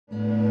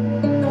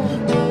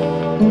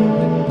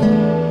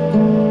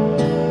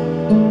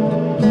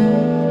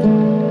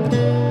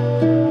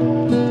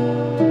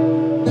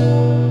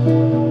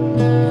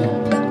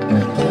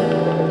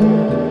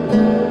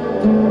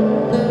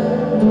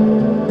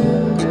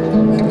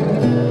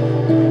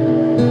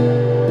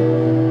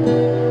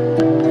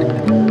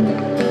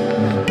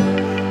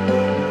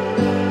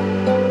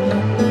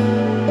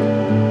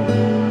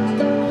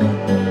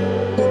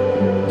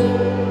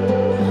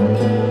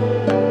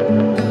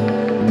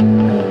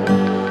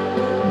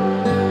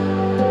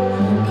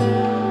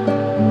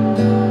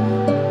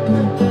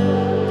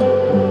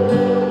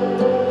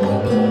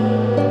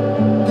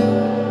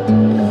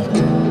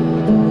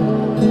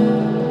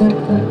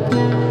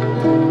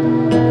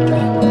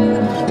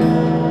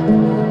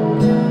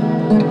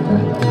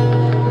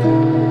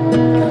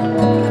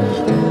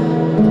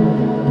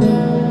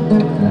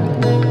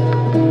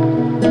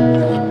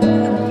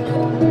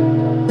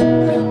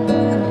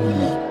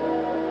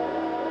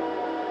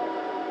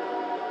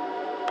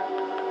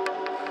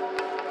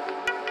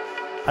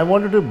I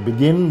wanted to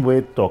begin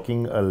with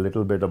talking a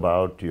little bit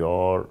about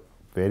your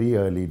very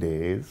early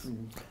days,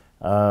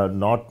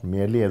 not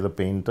merely as a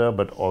painter,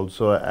 but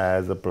also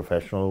as a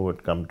professional who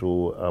had come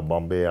to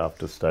Bombay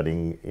after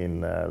studying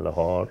in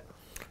Lahore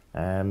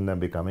and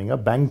becoming a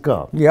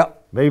banker. Yeah.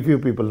 Very few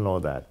people know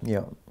that.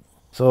 Yeah.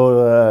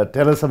 So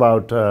tell us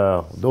about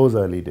those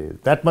early days.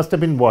 That must have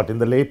been what, in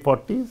the late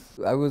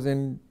 40s? I was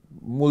in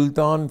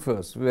Multan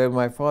first, where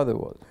my father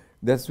was.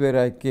 That's where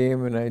I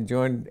came and I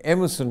joined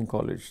Emerson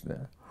College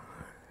there.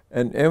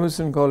 And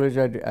Emerson College,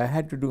 I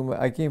had to do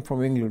I came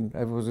from England.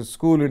 I was at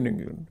school in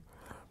England.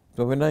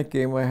 So when I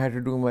came, I had to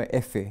do my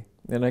FA.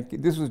 And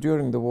this was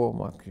during the war,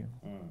 Mark.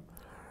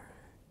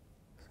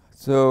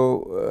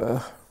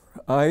 So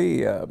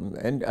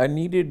I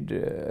needed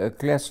a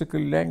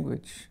classical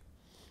language,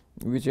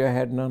 which I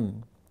had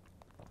none.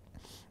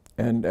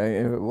 And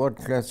what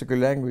classical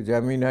language? I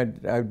mean,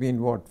 I'd been,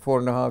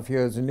 4.5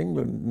 years in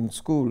England in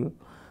school.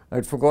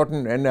 I'd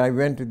forgotten, and I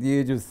went at the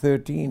age of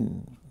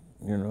 13,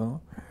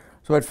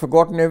 So I'd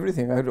forgotten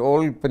everything. I'd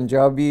all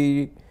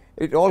Punjabi,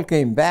 it all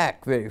came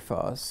back very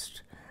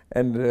fast.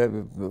 And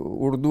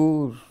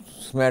Urdu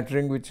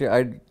smattering, which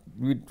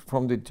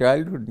from the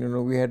childhood,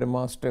 we had a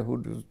master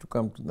who used to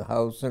come to the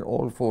house, and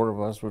all four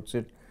of us would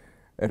sit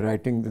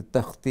writing the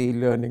takhti,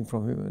 learning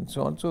from him and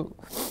so on. So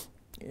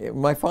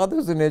my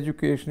father's an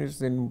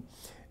educationist in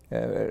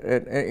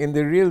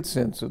the real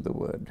sense of the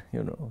word,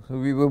 So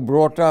we were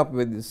brought up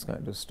with this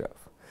kind of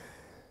stuff.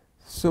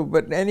 So,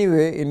 but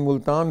anyway, in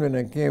Multan when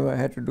I came, I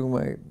had to do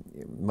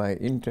my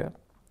inter.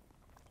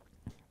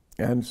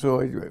 And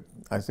so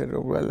I said,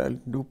 oh, well, I'll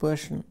do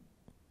Persian.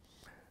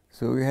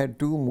 So we had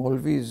two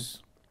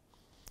Maulvis.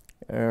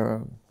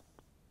 Well,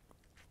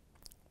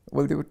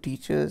 they were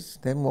teachers,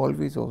 they're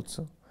Maulvis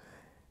also.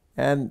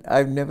 And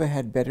I've never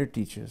had better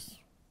teachers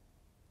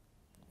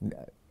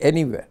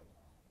anywhere.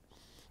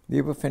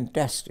 They were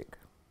fantastic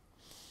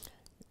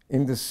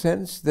in the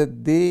sense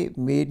that they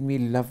made me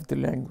love the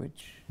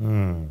language.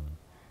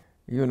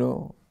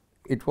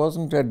 It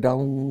wasn't a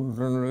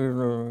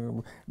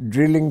down,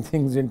 drilling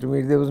things into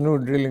me. There was no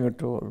drilling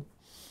at all.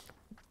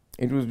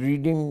 It was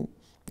reading.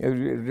 I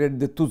read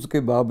the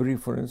Tuzke Babri,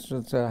 for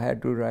instance. I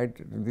had to write.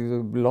 There's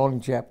a long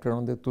chapter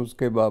on the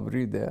Tuzke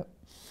Babri there.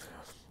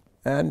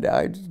 And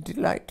I was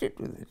delighted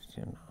with it,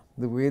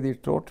 the way they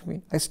taught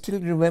me. I still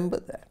remember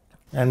that.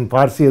 And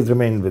Farsi has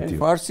remained with you.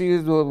 Farsi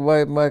is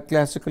my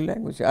classical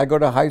language. I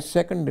got a high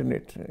second in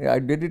it. I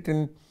did it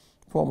in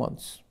 4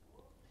 months.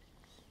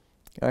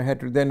 I had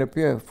to then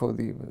appear for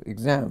the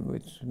exam,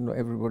 which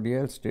everybody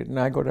else did. And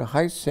I got a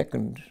high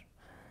second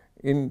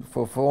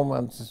for 4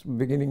 months,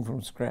 beginning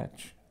from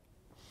scratch.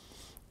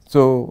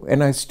 So,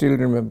 and I still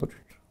remember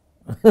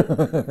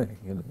it.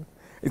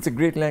 It's a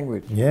great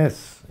language.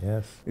 Yes,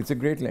 yes. It's a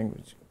great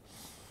language.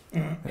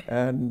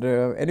 And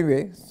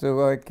anyway,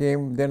 so I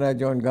came, then I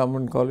joined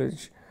government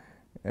college,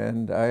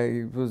 and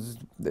I was,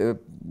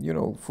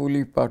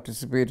 fully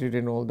participated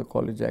in all the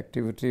college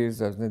activities.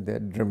 I was in the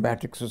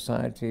dramatic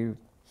society.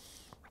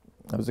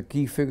 I was a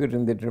key figure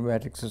in the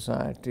dramatic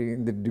society,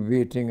 in the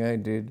debating I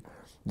did,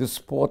 the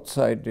sports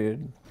I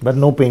did. But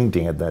no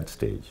painting at that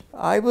stage.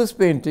 I was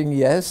painting,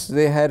 yes.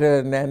 They had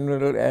an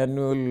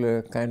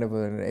annual kind of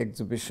an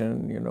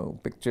exhibition,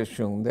 picture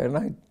shown there,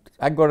 and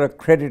I got a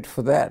credit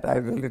for that. I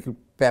had a little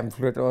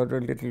pamphlet or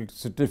a little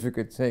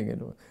certificate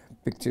saying,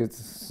 pictures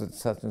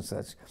such and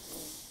such.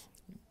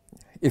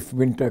 If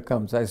winter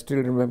comes, I still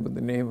remember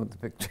the name of the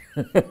picture.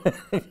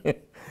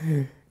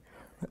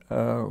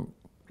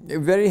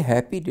 Very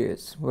happy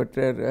days, but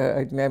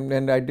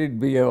and I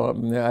did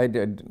I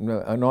did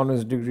an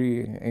honors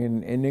degree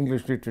in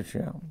English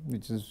literature,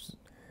 which is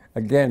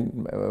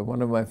again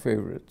one of my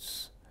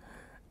favorites,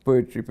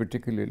 poetry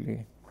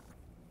particularly,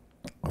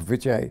 of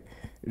which I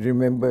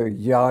remember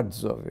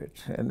yards of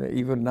it, and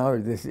even now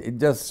it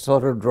just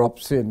sort of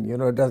drops in.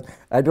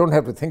 I don't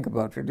have to think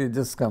about it; it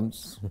just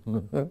comes,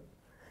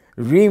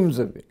 reams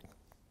of it,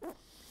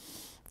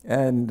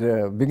 and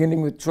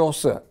beginning with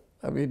Chaucer.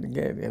 I mean,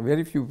 again,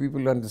 very few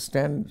people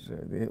understand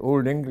the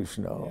Old English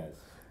now, yes.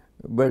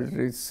 But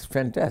it's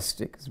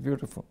fantastic, it's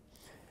beautiful.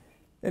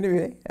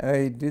 Anyway,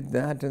 I did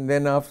that, and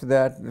then after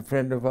that, a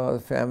friend of our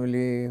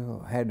family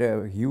had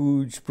a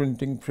huge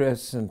printing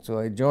press, and so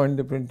I joined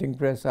the printing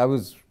press. I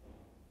was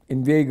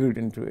inveigled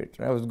into it.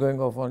 I was going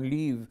off on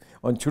leave,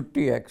 on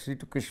chutti actually,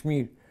 to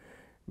Kashmir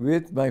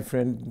with my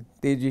friend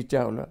Teji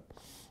Chawla.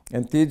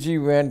 And Teji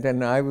went,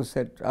 and I was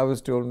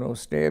told, no,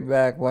 stay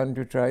back, why don't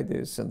you try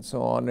this, and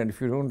so on, and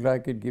if you don't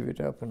like it, give it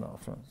up, and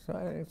off.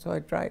 So I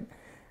tried.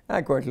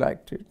 I quite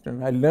liked it,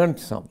 and I learned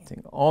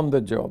something on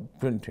the job,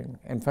 printing.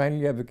 And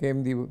finally, I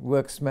became the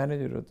works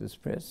manager of this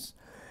press.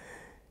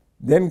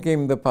 Then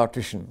came the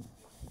partition,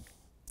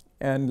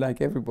 and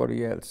like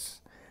everybody else,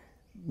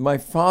 my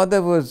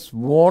father was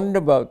warned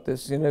about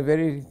this in a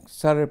very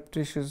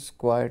surreptitious,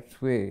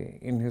 quiet way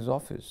in his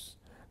office,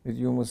 that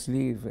you must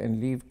leave, and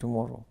leave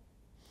tomorrow.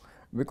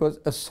 Because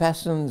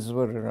assassins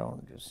were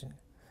around, you see.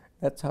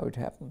 That's how it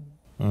happened.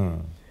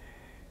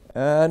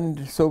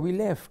 And so we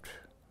left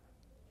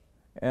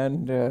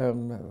and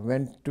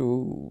went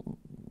to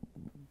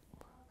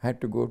had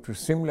to go to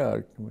Simla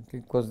ultimately,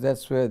 because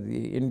that's where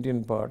the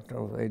Indian part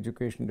of the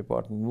education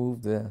department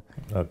moved there.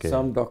 Okay.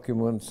 Some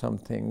documents, some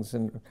things,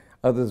 and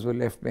others were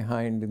left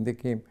behind, and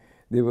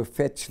they were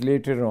fetched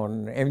later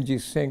on. M.G.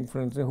 Singh,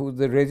 for instance, who was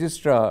the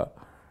registrar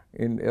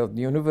of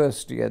the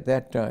university at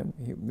that time,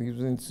 he was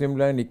in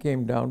Simla, and he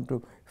came down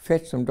to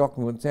fetch some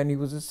documents, and he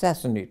was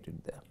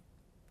assassinated there.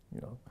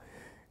 You know,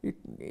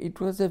 it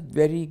was a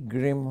very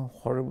grim,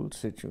 horrible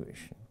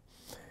situation.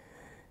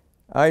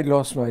 I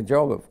lost my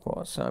job, of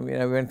course. I mean,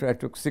 I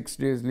took 6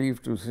 days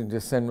leave to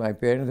just send my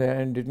parents there,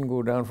 and didn't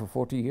go down for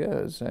 40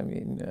 years. I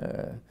mean,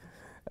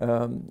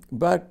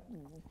 but,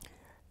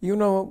 you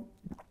know,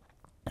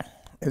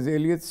 as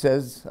Eliot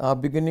says, our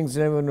beginnings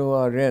never know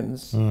our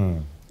ends.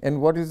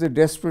 And what is a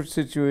desperate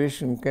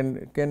situation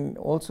can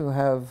also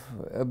have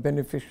a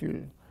beneficial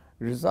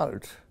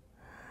result,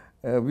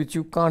 which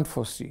you can't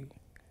foresee.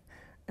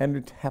 And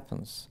it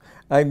happens.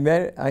 I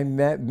met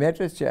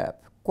a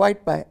chap,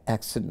 quite by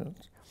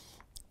accident,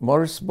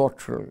 Maurice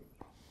Bottrell.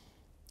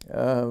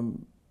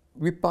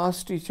 We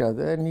passed each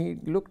other, and he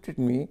looked at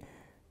me.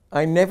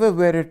 I never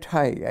wear a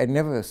tie.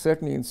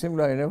 Certainly in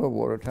Simla, I never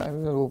wore a tie. I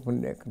was an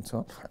open neck and so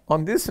on.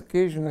 On this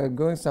occasion, I was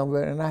going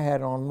somewhere, and I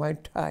had on my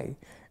tie,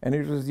 and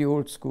it was the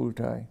old school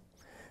tie.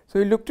 So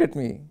he looked at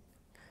me.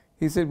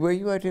 He said, "Were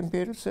you at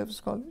Imperial Service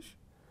College?"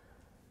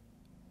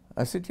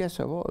 I said, "Yes,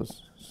 I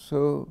was."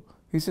 So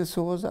he said,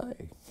 "So was I."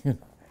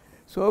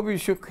 So we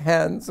shook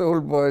hands,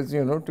 old boys,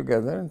 you know,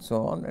 together and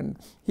so on. And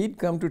he'd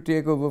come to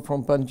take over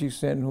from Panchi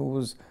Sen, who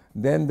was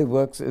then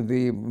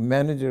the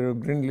manager of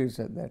Grindlays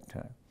at that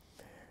time.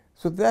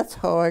 So that's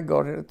how I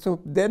got it.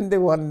 So then they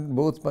won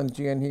both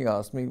Panchi, and he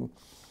asked me,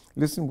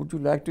 "Listen, would you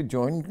like to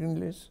join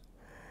Grindlays?"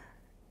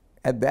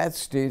 At that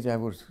stage, I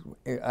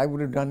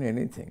would have done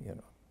anything, you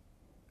know.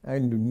 I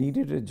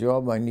needed a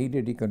job. I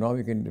needed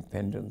economic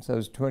independence. I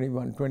was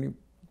 21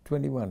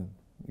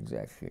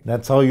 exactly.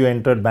 That's how you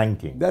entered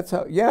banking. That's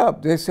how. Yeah,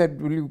 they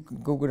said, "Will you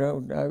go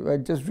around?" I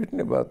just written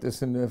about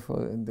this in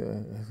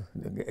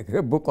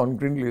the book on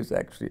Grindlays,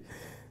 actually.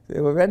 They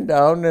went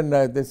down, and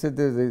they said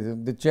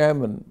the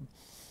chairman,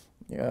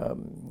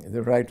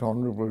 the Right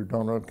Honourable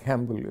Donald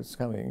Campbell, is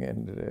coming,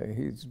 and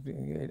he's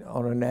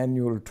on an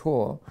annual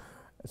tour.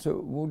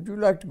 So, would you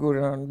like to go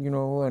around, you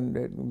know,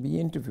 and be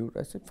interviewed?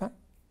 I said, fine.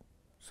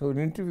 So an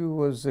interview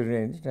was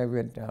arranged. I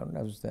went down.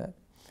 I was there.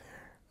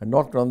 I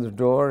knocked on the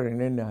door, and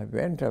then I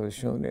went. I was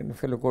shown in. A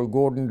fellow called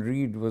Gordon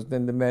Reed was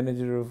then the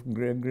manager of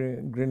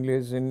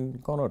Grindlays in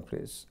Connaught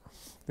Place.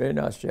 Very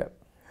nice chap.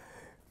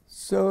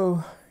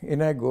 So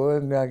in I go,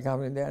 and I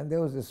come in there, and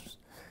there was this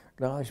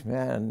large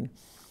man.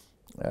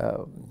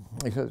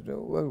 He says,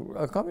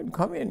 "Well,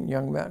 come in,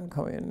 young man,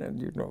 come in,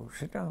 and you know,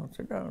 sit down,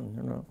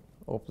 you know,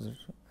 opposite."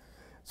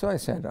 So I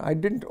sat down. I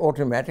didn't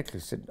automatically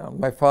sit down.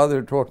 My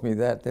father taught me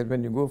that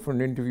when you go for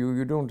an interview,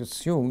 you don't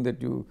assume that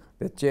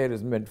the chair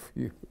is meant for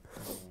you.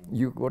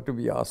 You got to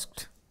be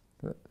asked.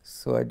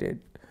 So I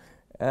did.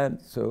 And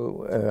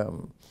so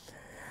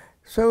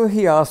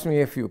he asked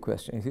me a few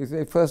questions. He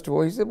said, first of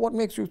all, he said, "What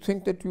makes you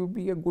think that you'll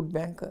be a good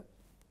banker?"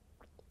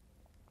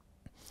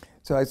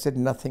 So I said,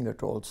 "Nothing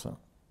at all, sir.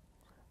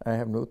 I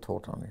have no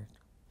thought on it."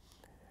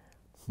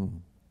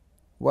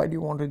 "Why do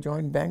you want to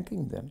join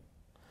banking then?"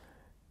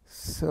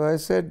 So I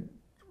said,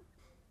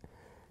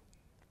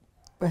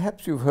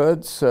 "Perhaps you've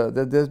heard, sir,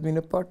 that there's been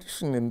a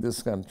partition in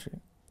this country.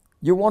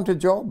 You want a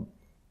job?"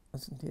 I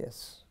said,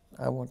 "Yes,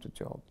 I want a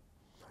job."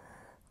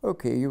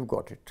 "Okay, you've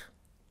got it."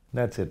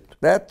 That's it.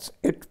 That's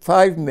it.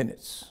 5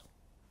 minutes.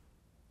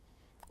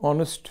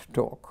 Honest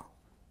talk.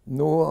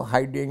 No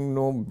hiding,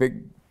 no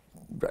big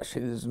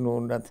brushes, no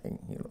nothing,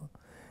 you know.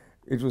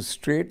 It was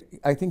straight.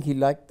 I think he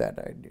liked that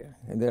idea.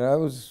 And then I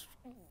was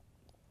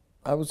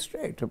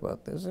straight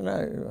about this, and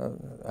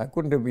I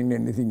couldn't have been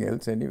anything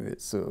else anyway.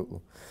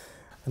 So,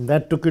 and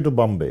that took you to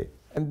Bombay.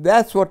 And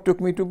that's what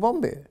took me to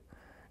Bombay.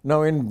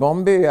 Now in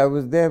Bombay, I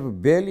was there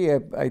barely,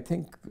 I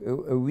think,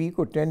 a week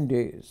or 10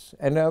 days,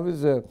 and I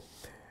was,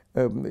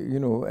 you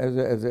know,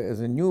 as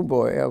a new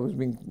boy, I was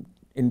being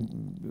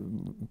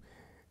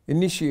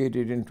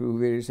initiated into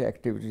various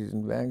activities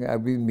in the bank.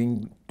 I've been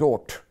being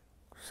taught,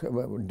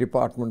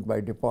 department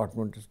by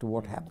department, as to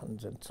what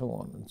happens and so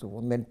on and so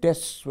on. Then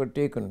tests were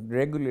taken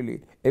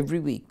regularly, every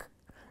week,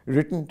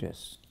 written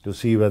tests. To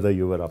see whether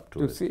you were up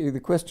to it. To see, the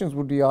questions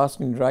would be asked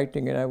in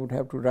writing, and I would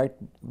have to write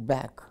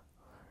back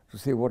to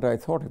say what I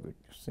thought of it,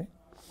 you see.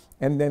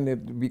 And then it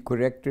would be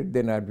corrected,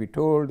 then I'd be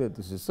told that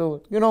this is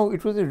so. You know,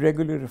 it was a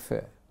regular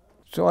affair.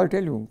 So I'll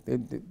tell you,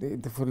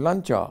 for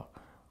lunch hour,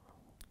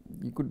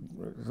 you could,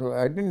 so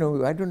I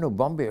don't know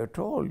Bombay at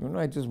all, you know.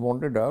 I just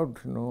wandered out,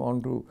 you know,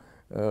 onto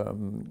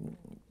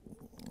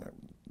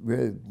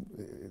where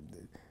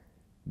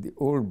the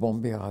old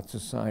Bombay Art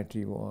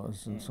Society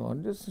was and so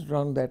on, just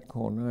around that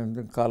corner, in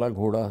the Kala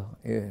Ghoda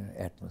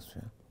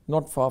atmosphere.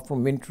 Not far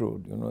from Mint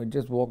Road, you know. I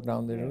just walked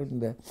down the road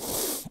and there.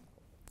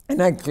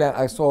 And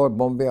I saw a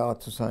Bombay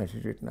Art Society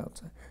written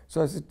outside.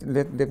 So I said,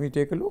 let me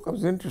take a look. I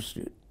was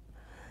interested.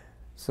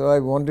 So I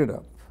wandered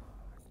up,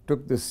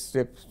 took the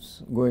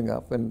steps going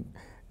up, and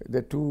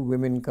the two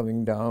women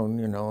coming down,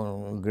 you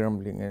know,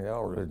 grumbling and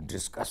all,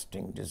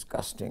 disgusting,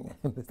 disgusting.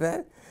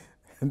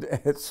 And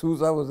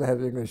Sousa was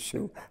having a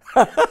show.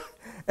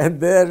 And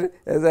there,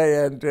 as I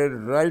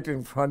entered, right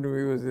in front of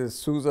me was this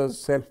Sousa's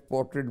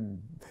self-portrait,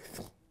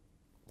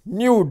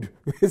 nude,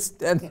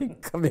 standing,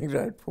 coming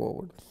right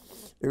forward.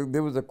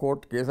 There was a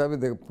court case. I mean,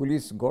 the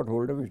police got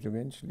hold of it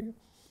eventually.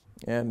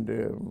 And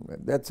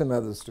that's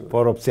another story.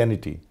 For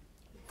obscenity?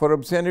 For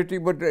obscenity,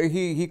 but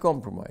he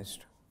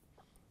compromised.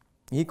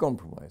 He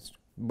compromised.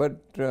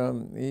 But,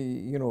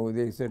 you know,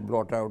 they said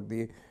blot out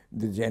the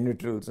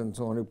genitals and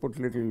so on. He put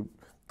little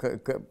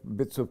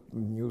bits of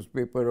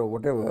newspaper or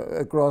whatever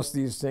across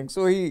these things.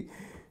 So he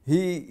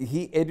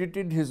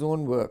edited his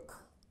own work,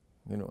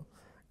 you know.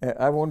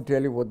 I won't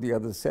tell you what the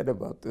others said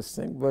about this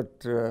thing,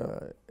 but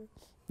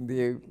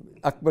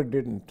Akbar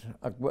didn't.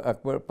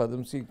 Akbar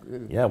Padamsee.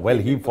 Yeah, well,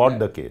 he fought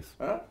the case.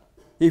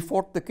 He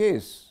fought the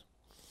case.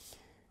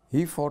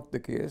 He fought the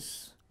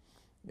case,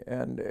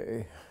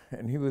 and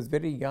he was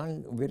very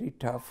young, very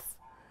tough,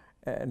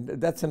 and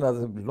that's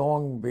another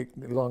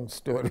long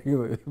story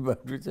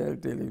about which I'll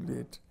tell you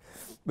later.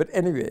 But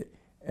anyway,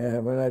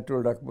 when I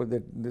told Akbar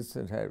that this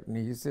had happened,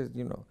 he says,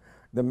 you know,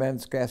 the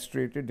man's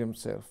castrated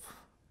himself.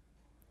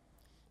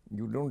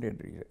 You don't,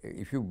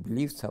 if you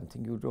believe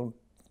something, you don't,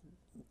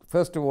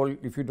 first of all,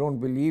 if you don't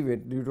believe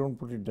it, you don't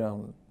put it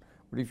down.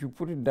 But if you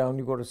put it down,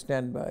 you got to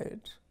stand by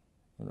it,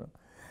 you know.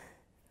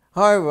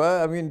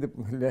 However, I mean,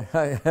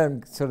 I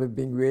am sort of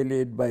being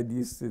waylaid by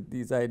these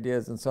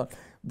ideas and so on.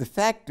 The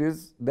fact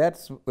is,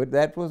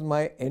 that was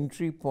my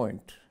entry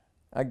point.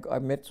 I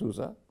met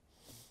Sousa.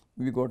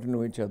 We got to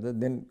know each other,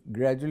 then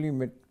gradually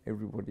met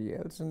everybody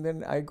else, and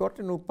then I got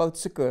to know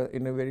Palsikar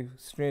in a very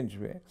strange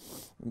way.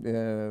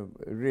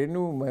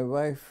 Renu, my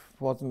wife,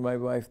 wasn't my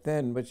wife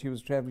then, but she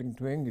was traveling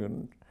to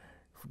England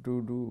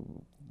to do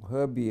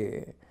her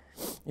BA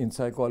in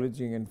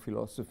psychology and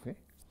philosophy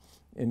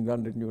in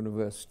London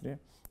University.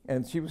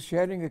 And she was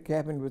sharing a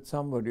cabin with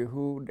somebody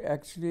who'd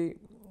actually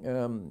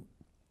been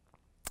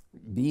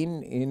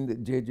in the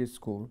JJ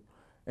school,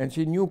 and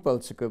she knew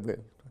Palsikar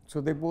well. So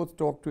they both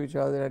talked to each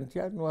other, and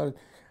yeah, no,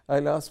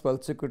 I'll ask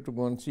Palsikar to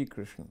go and see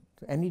Krishen.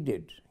 And he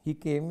did. He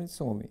came and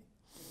saw me.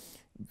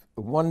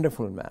 A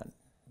wonderful man.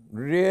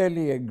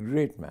 Really a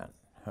great man.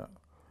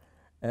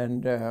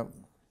 And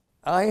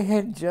I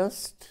had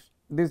just,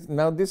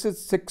 now this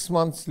is 6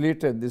 months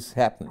later this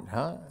happened.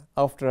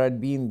 After I'd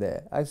been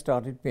there, I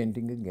started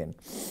painting again.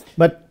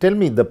 But tell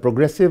me, the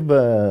progressive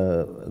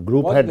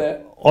group Was had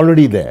there.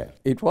 already there.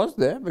 It was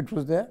there. It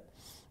was there.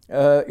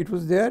 It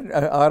was there.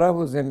 Ara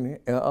was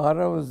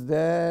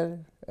there.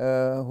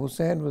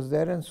 Hussain was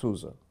there, and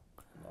Sousa.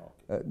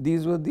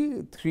 These were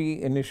the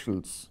three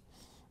initials.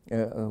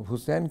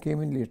 Hussain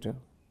came in later.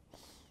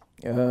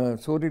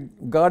 So did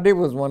Gade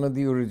was one of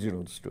the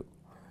originals too.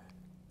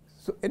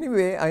 So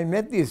anyway, I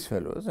met these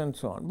fellows and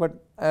so on. But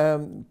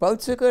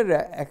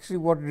Palsikar, actually,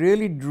 what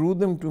really drew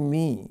them to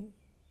me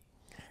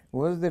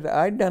was that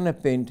I'd done a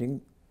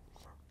painting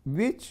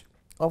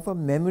of a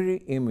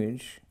memory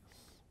image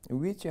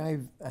which I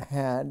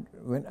had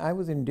when I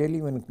was in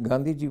Delhi when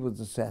Gandhiji was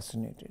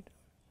assassinated.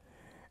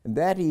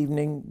 That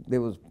evening,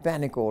 there was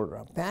panic all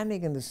around.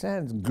 Panic in the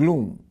sense,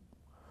 gloom.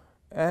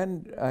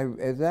 And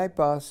as I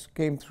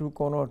came through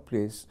Connaught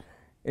Place,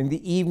 in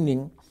the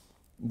evening,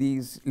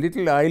 these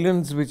little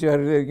islands which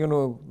are, you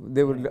know,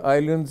 there were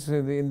islands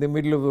in the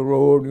middle of the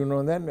road, you know,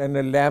 and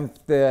a lamp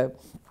there.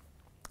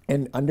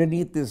 And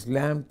underneath this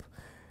lamp,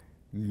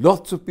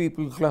 lots of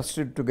people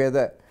clustered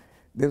together.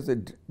 There's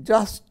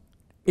just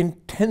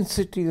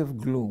intensity of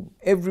gloom.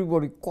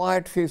 Everybody,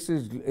 quiet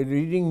faces,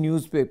 reading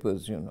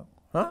newspapers, you know.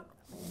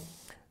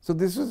 So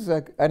this was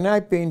like, and I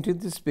painted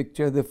this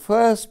picture. The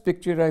first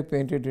picture I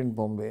painted in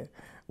Bombay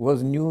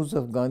was news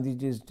of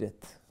Gandhiji's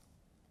death.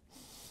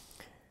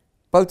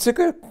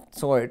 Palsikar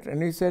saw it,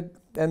 and he said,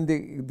 and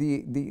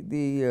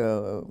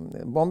the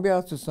Bombay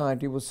Art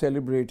Society was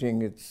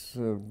celebrating its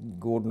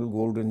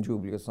golden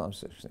jubilee or some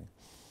such thing.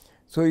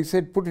 So he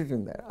said, put it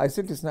in there. I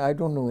said, listen, I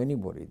don't know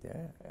anybody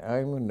there.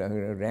 I'm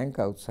a rank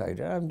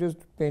outsider. I'm just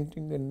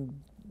painting, and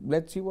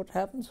let's see what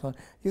happens.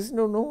 He said,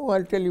 no,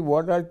 I'll tell you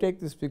what, I'll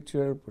take this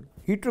picture.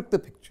 He took the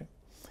picture.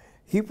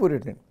 He put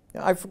it in.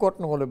 I've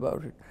forgotten all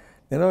about it.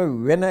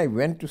 When I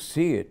went to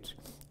see it,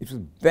 it was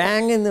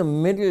bang in the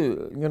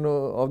middle, you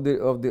know, of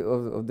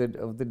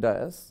the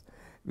dais.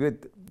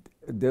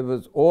 There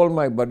was all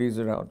my buddies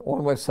around,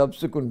 all my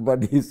subsequent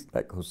buddies.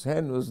 Like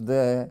Hussain was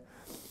there.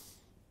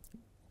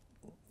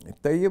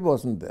 Tayyib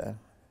wasn't there.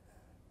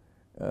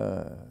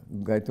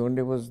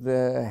 Gaitonde was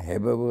there.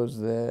 Heba was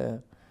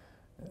there.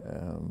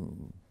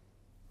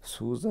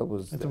 Sousa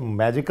was there. It's a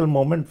magical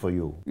moment for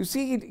you. You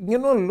see, you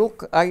know,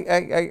 look,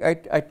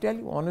 I tell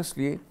you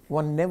honestly,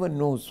 one never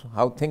knows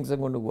how things are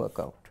going to work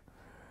out.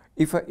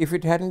 If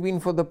it hadn't been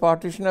for the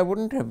partition, I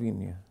wouldn't have been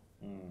here.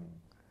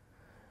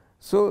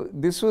 So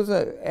this was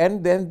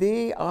and then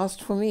they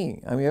asked for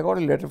me. I mean, I got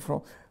a letter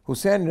from,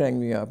 Hussain rang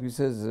me up. He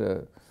says,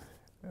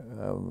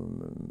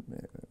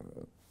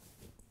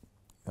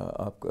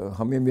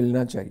 हमें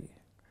मिलना चाहिए.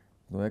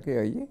 तो मैं कहा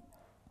आइए.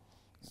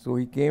 So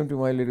he came to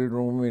my little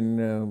room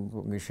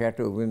in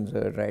Chateau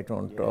Windsor, right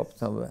on top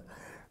somewhere.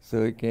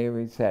 So he came,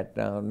 he sat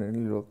down and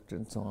he looked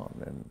and so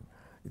on. And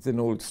it's an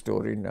old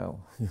story now.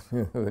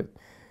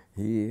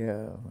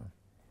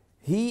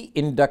 He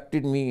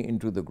inducted me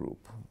into the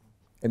group.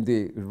 And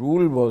the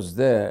rule was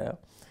there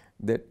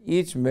that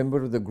each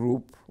member of the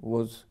group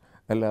was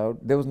allowed,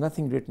 there was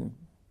nothing written.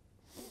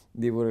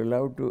 They were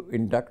allowed to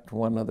induct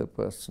one other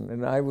person.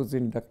 And I was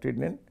inducted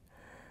in.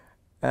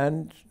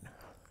 And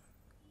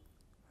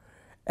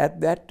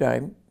at that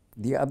time,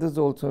 the others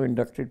also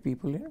inducted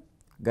people in.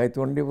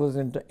 Gaitonde was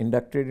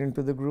inducted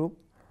into the group.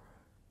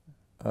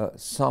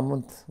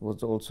 Samanth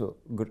was also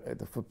good.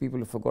 For people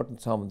who have forgotten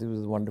Samanth, he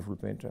was a wonderful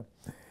painter.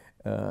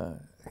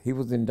 He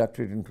was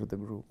inducted into the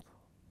group.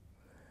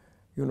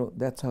 You know,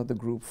 that's how the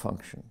group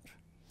functioned.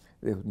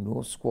 There was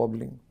no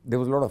squabbling. There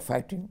was a lot of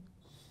fighting,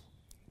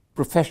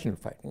 professional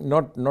fighting.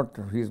 Not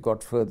he's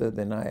got further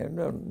than I.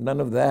 No, none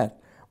of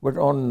that. But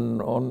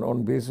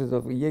on basis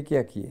of ye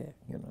kya kiya,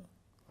 you know.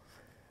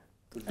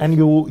 And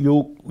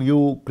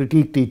you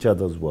critiqued each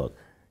other's work.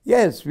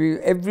 Yes,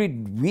 every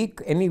week,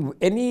 any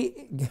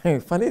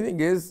funny thing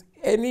is,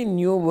 any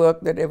new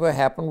work that ever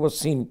happened was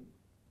seen.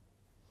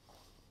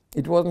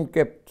 It wasn't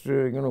kept,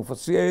 for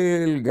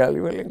sale.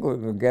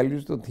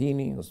 Galleries to thi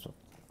nahi usko.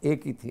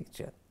 Ek hi thi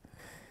chal.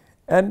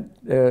 And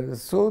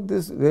so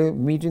this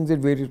meetings at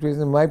various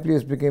places. My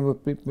place became a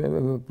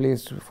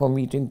place for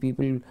meeting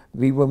people.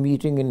 We were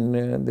meeting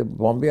in the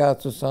Bombay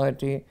Art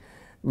Society,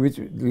 which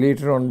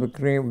later on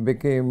became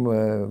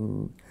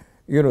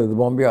the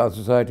Bombay Art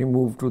Society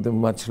moved to the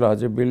much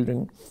larger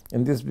building,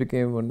 and this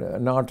became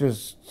an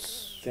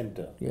artist's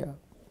center. Yeah.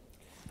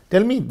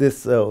 Tell me,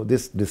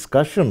 this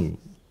discussion,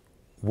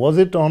 was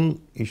it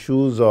on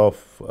issues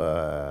of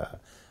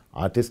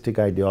artistic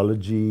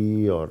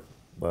ideology or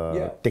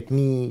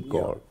technique?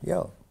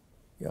 Yeah.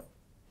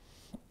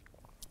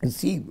 And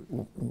see,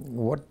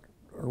 what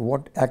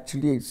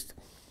actually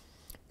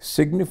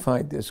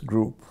signified this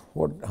group,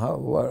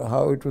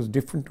 how it was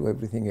different to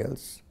everything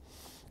else.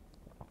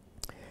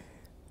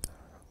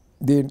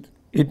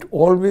 It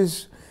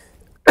always,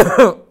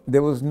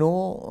 there was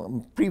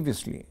no,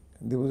 previously,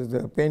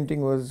 the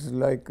painting was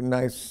like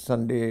nice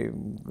Sunday,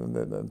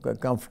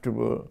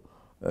 comfortable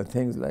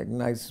things like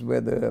nice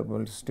weather,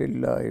 still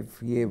life,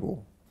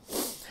 yevo.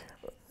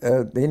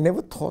 They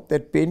never thought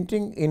that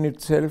painting in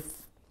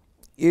itself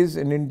is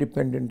an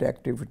independent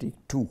activity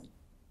too,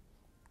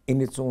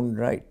 in its own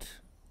right,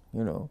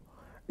 you know.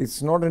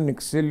 It's not an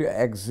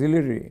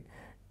auxiliary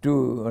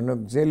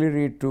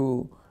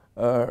to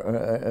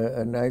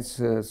a nice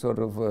sort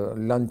of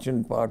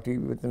luncheon party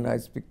with a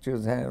nice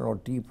pictures hand or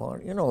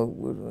teapot. You know,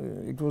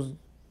 it was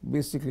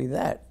basically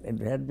that. It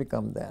had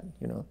become that,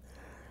 you know.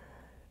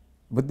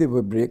 But they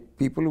were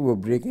people who were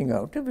breaking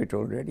out of it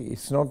already.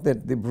 It's not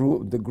that the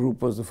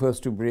group was the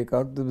first to break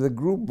out. The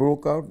group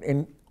broke out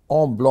en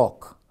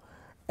bloc.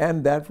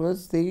 And that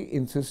was the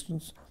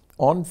insistence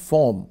on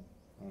form.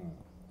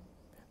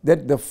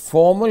 That the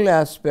formal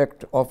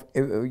aspect of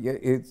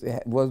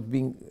it was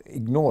being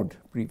ignored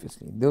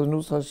previously. There was no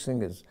such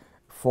thing as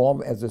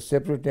form as a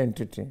separate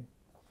entity.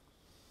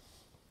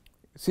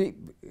 See,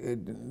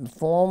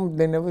 form,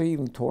 they never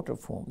even thought of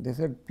form. They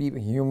said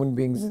human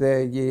beings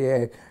there,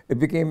 it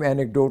became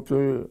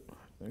anecdotal,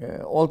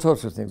 all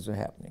sorts of things were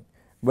happening.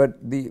 But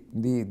the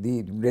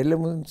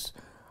relevance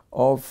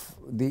of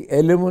the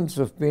elements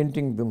of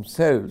painting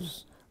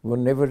themselves were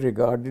never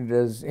regarded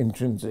as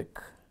intrinsic.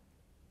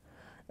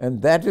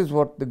 And that is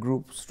what the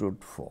group stood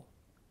for.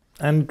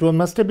 And it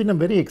must have been a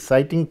very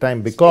exciting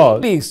time because...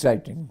 Extremely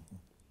exciting.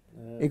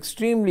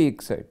 Extremely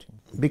exciting.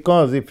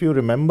 Because if you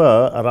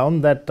remember,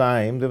 around that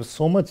time, there was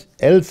so much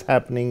else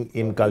happening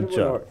in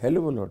culture. Hell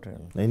of a lot.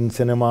 In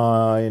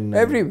cinema, in...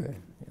 Everywhere.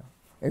 Yeah,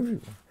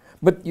 everywhere.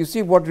 But you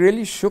see, what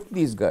really shook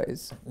these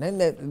guys,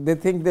 they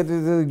think that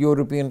is a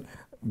European...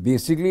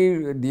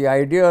 Basically, the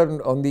idea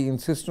on the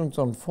insistence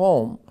on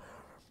form,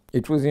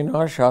 it was in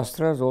our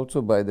Shastras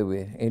also, by the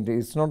way.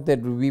 It's not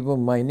that we were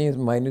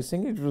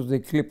minusing it, was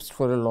eclipsed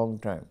for a long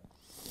time.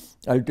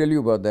 I'll tell you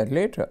about that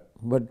later.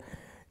 But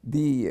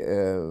the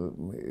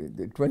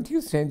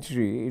 20th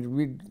century,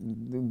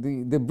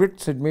 the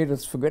Brits had made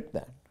us forget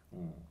that.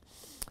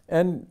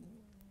 And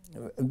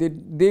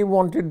they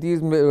wanted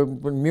these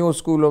Mayo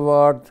School of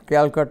Art,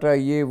 Calcutta,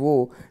 ye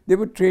wo. They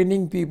were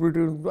training people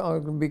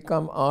to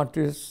become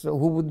artists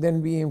who would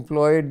then be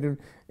employed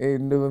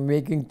in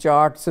making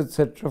charts,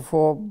 etc.,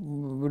 for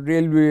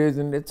railways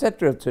and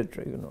etc.,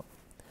 you know.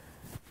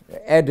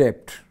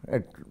 Adept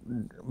at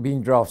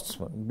being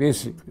draftsmen,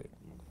 basically.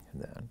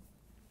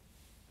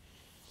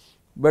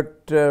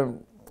 But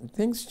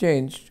things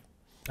changed.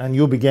 And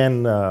you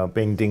began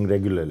painting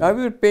regularly? I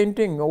was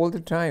painting all the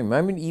time.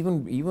 I mean,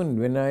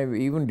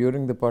 even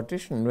during the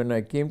partition, when I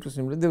came to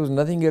Simla, there was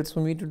nothing else for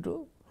me to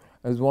do.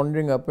 I was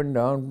wandering up and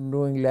down,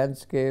 doing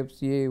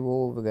landscapes, ye,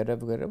 wo, vagara,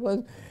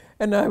 vagara.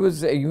 And I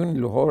was, even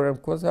in Lahore,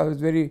 of course, I was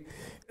very...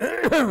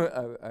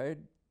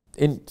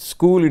 in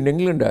school in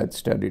England, I had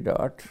studied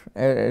art,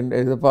 and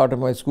as a part of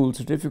my school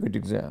certificate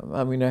exam.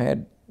 I mean,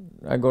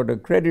 I got a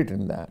credit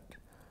in that.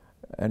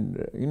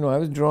 And I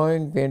was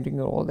drawing, painting,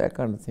 all that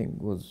kind of thing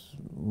was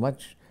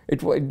much. It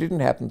didn't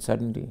happen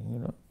suddenly,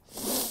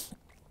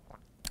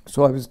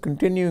 So I was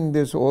continuing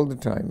this all the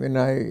time,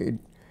 and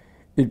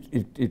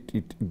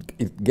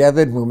it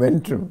gathered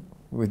momentum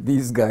with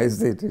these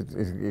guys.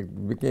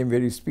 It became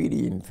very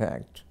speedy, in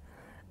fact.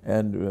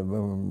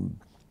 And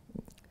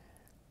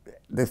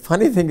the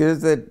funny thing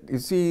is that, you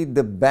see,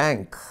 the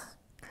bank,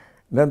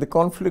 now the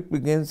conflict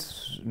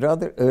begins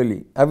rather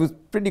early. I was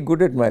pretty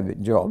good at my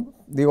job.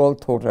 They all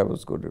thought I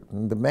was good at it.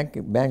 And the bank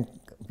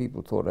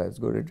people thought I was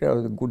good at it. I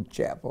was a good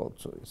chap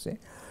also, you see.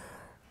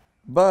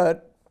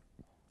 But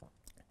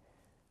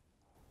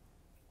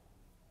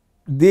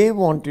they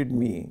wanted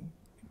me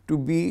to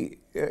be,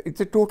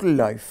 it's a total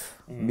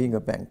life, being a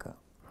banker.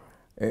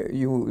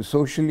 You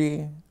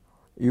socially,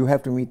 you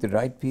have to meet the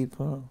right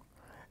people.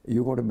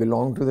 You got to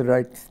belong to the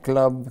right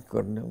club.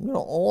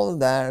 All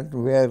that,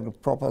 wear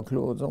proper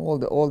clothes.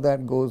 All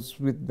that goes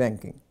with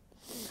banking,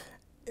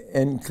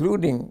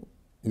 including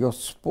your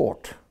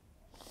sport.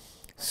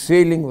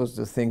 Sailing was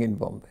the thing in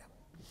Bombay.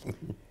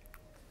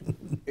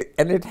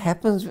 And it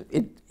happens,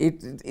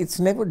 it's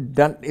never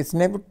done, it's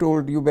never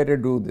told you better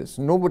do this.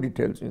 Nobody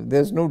tells you.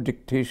 There's no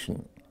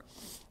dictation.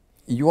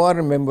 You are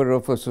a member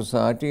of a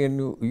society, and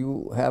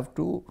you have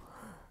to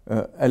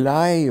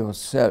ally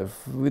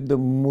yourself with the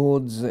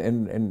moods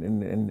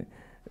and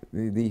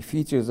the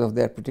features of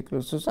that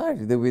particular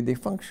society, the way they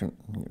function.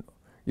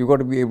 You got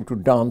to be able to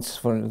dance,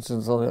 for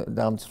instance, on a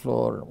dance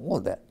floor, all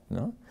that.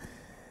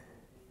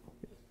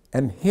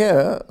 And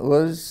here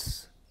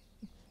was,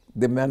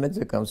 the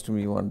manager comes to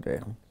me one day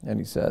and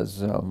he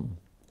says,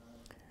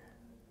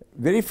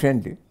 very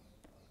friendly,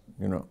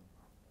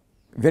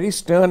 very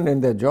stern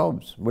in their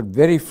jobs, but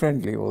very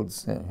friendly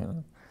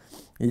also.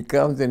 He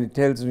comes and he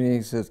tells me,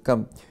 he says,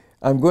 come,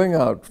 I'm going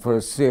out for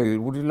a sail,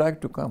 would you like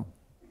to come?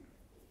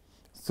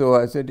 So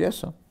I said, yes,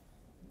 sir.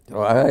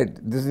 All right,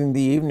 this is in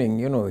the evening,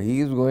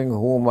 he's going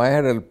home.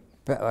 I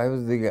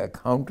was the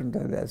accountant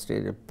at that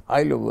stage, a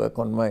pile of work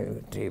on my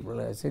table.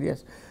 I said,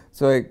 yes.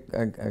 So I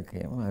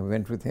came, I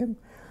went with him.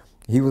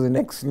 He was an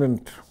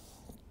excellent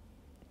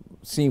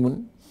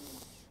seaman,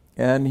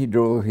 and he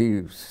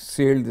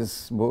sailed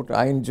this boat.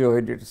 I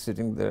enjoyed it,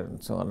 sitting there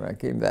and so on. I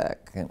came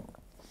back, and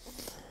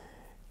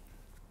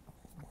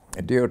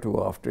a day or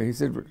two after, he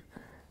said,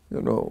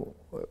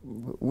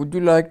 would you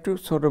like to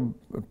sort of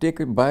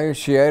buy a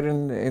share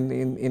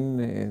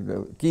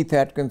in Keith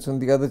Atkinson,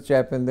 the other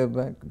chap in the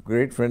bank,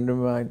 great friend of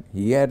mine.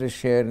 He had a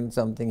share in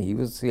something. He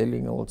was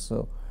sailing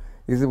also.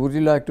 He said, would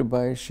you like to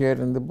buy a share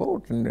in the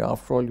boat? And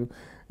after all,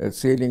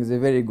 sailing is a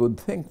very good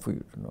thing for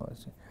you to know.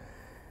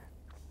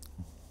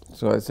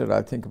 So I said,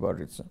 I'll think about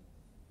it, sir.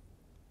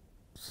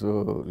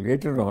 So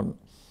later on,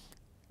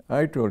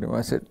 I told him,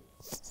 I said,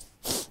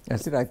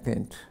 I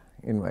paint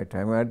in my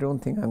time. I don't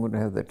think I'm going to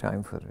have the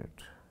time for it.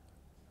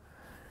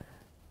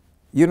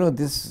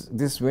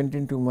 This went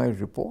into my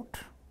report.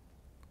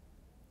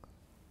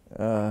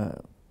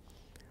 That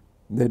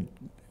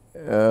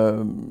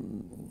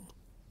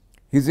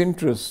his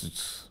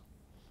interests,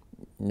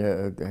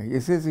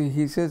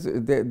 he says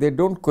they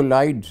don't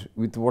collide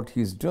with what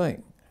he's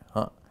doing,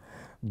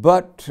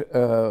 but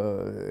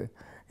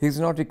he's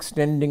not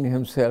extending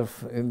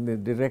himself in the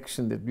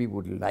direction that we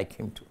would like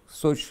him to,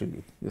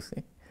 socially, you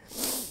see.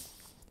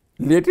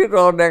 Later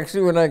on,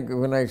 actually,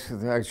 when I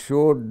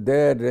showed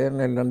there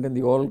in London,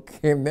 they all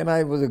came. Then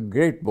I was a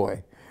great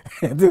boy,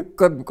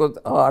 because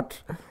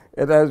art,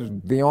 it was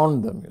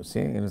beyond them. You see,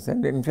 in a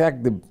sense. In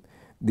fact, the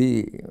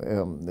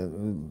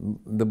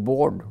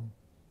board,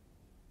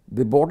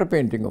 they bought a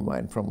painting of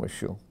mine from a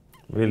show.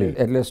 Really?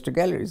 At Leicester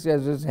Gallery.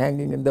 It was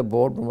hanging in the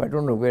boardroom. I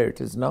don't know where it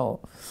is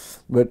now,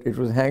 but it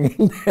was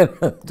hanging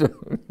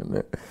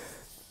there.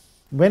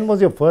 When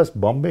was your first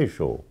Bombay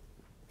show?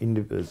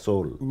 In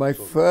Seoul? My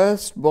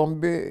first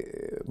Bombay,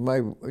 I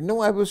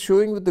was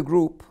showing with the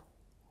group.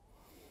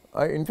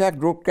 I, in fact,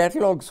 wrote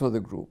catalogues for the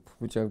group,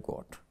 which I've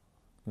got.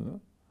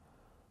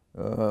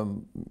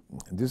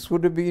 This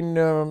would have been,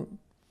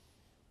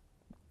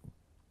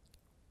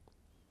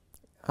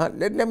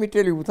 let me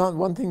tell you,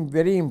 one thing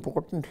very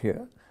important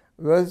here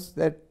was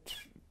that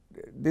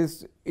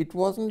it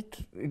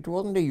wasn't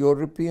a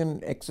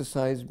European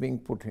exercise being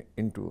put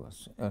into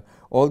us.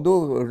 Although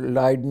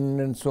Leiden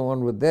and so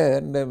on were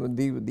there,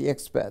 the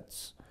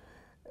expats,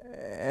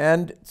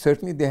 and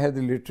certainly they had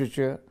the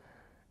literature,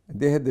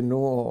 they had the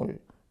know-all,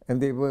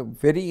 and they were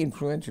very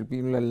influential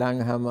people like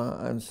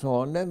Langhammer and so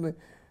on. And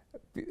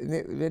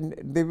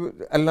they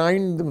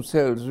aligned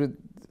themselves with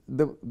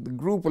the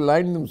group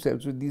aligned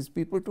themselves with these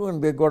people too,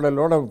 and they got a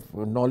lot of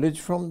knowledge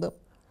from them.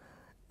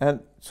 And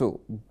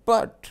so,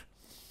 but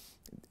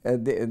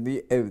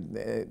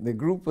the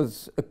group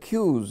was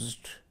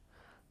accused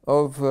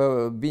of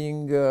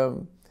being,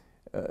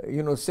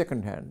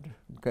 second-hand,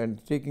 kind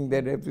of taking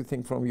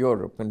everything from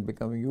Europe and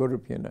becoming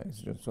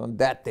Europeanized and so on.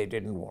 That they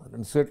didn't want,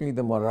 and certainly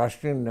the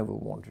Maharashtrian never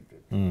wanted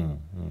it.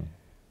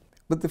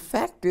 But the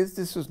fact is,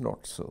 this was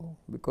not so,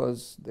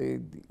 because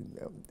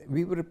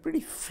we were a pretty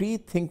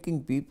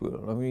free-thinking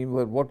people. I mean,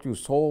 what you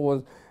saw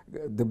was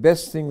the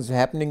best things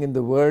happening in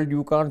the world.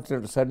 You can't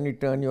suddenly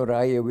turn your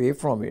eye away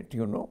from it,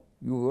 you know.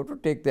 You have to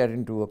take that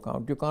into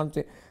account. You can't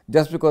say,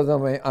 just because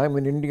I'm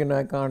an Indian,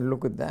 I can't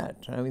look at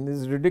that. I mean, this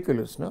is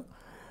ridiculous, no?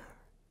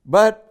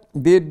 But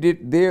they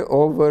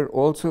were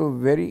also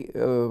very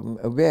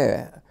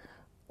aware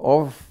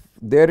of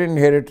their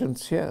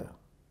inheritance here.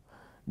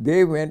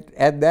 They went,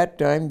 at that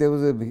time there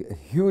was a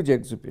huge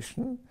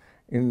exhibition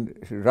in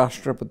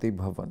Rashtrapati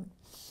Bhavan.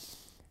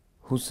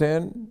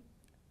 Hussain,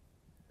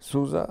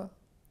 Souza,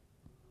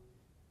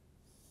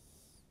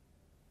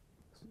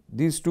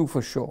 these two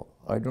for sure,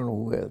 I don't know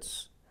who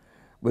else.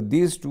 But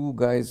these two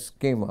guys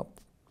came up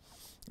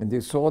and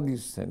they saw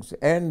these things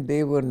and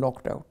they were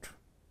knocked out.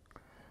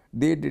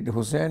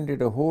 Hussain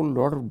did a whole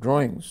lot of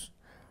drawings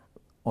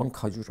on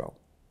Khajuraho.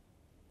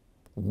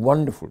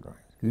 Wonderful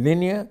drawings.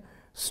 Linear,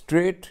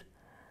 straight,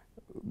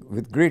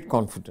 with great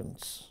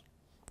confidence,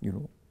 you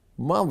know,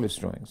 marvelous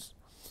drawings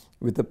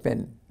with a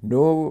pen.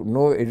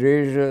 No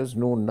erasures,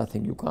 no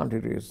nothing. You can't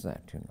erase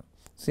that, you know.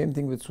 Same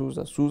thing with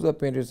Souza. Souza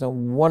painted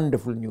some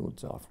wonderful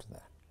nudes after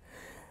that.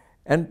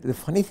 And the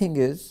funny thing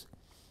is,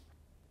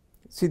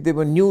 see, they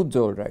were nudes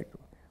all right.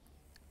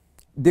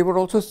 They were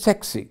also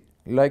sexy.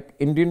 Like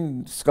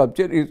Indian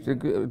sculpture is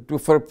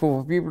for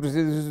people to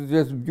say this is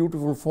just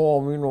beautiful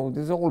form, you know,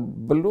 this is all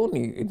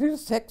baloney. It is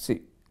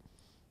sexy.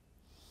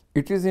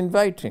 It is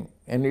inviting,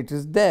 and it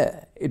is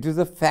there. It is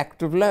a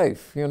fact of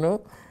life, you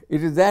know.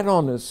 It is that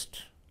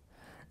honest.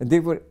 And they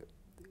were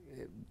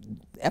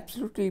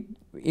absolutely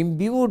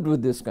imbued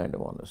with this kind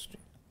of honesty.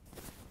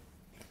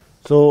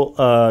 So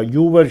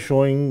you were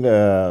showing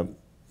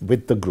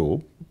with the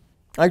group.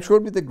 I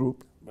showed with the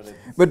group.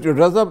 But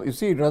Raza, you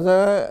see,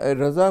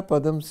 Raza,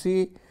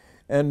 Padamsee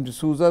and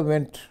Souza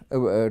went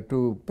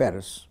to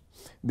Paris.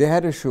 They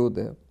had a show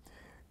there,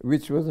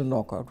 which was a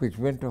knockout, which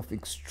went off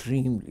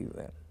extremely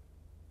well.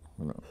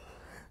 You know.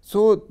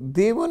 So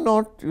they were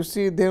not, you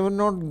see, they were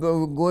not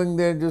going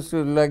there just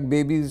like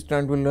babies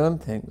trying to learn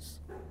things.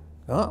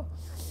 Huh?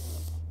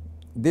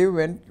 They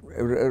went,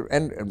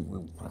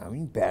 and I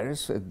mean,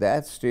 Paris at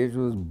that stage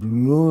was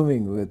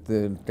blooming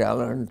with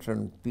talent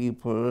and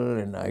people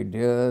and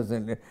ideas,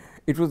 and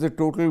it was a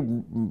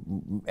total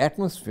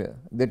atmosphere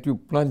that you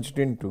plunged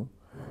into,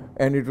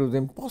 and it was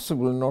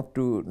impossible not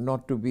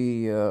to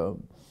be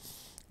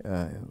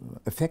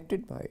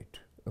affected by it.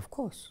 Of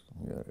course,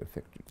 you are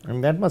affected.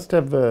 And that must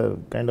have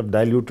kind of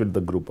diluted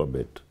the group a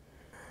bit.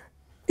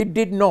 It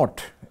did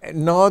not,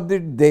 nor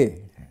did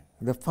they.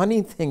 The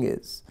funny thing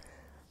is,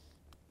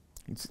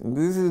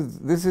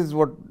 this is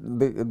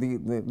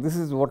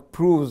what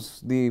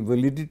proves the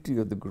validity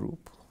of the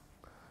group.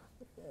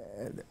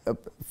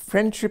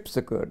 Friendships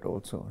occurred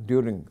also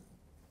during.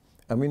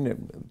 I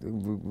mean,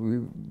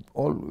 we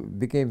all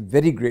became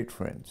very great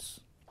friends,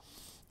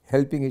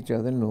 helping each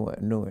other. No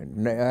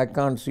end. I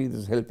can't see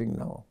this helping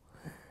now.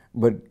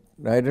 But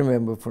I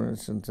remember, for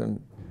instance,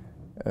 when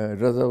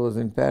Raza was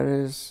in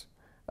Paris,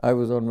 I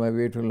was on my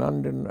way to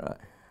London,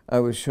 I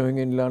was showing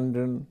in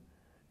London,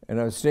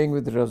 and I was staying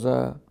with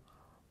Raza.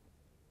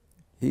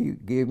 He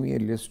gave me a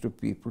list of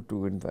people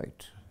to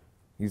invite.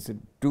 He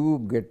said, do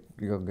get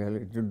your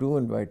gallery, do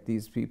invite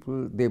these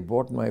people. They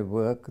bought my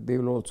work, they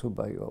will also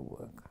buy your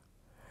work.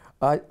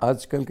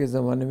 आजकल के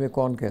ज़माने में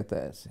कौन कहता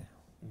है ऐसे?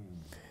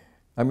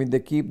 I mean, they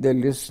keep their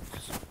lists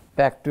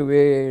packed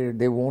away.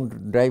 They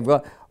won't drive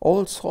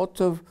all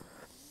sorts of.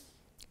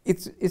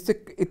 It's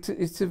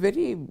a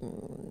very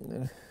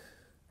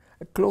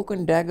a cloak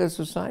and dagger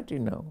society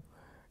now,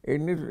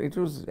 and it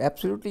was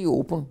absolutely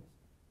open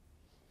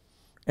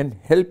and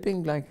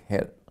helping like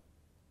hell.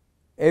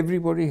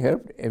 Everybody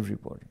helped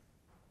everybody.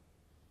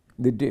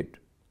 They did,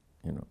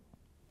 you know.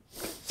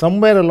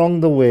 Somewhere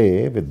along the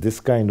way, with this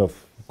kind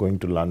of going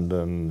to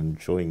London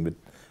and showing with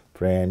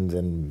friends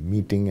and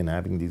meeting and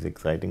having these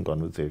exciting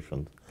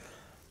conversations,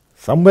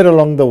 somewhere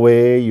along the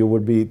way you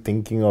would be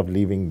thinking of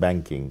leaving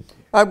banking.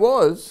 I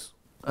was,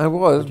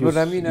 but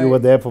I mean... You were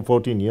there for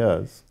 14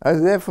 years. I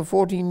was there for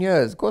 14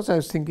 years. Of course I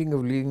was thinking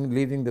of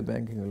leaving the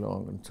banking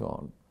along and so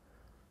on.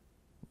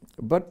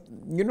 But,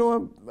 you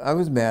know, I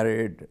was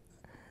married.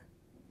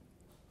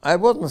 I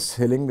wasn't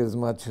selling as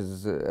much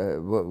as...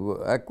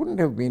 I couldn't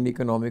have been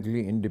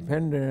economically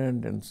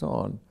independent and so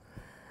on.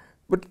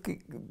 But,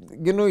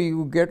 you know,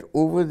 you get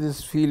over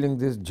this feeling,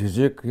 this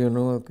jhijik, you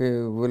know,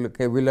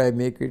 okay, will I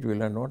make it,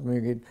 will I not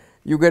make it?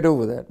 You get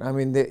over that. I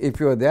mean, if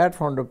you are that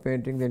fond of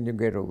painting, then you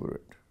get over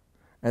it.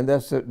 And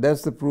that's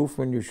the proof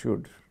when you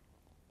should,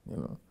 you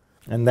know.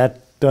 And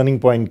that turning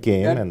point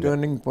came. That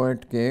turning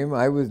point came.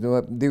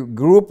 The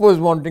group was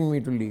wanting me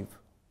to leave.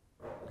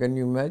 Can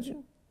you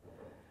imagine?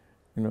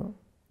 You know,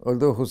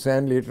 although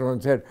Hussain later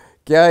on said,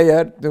 "Kya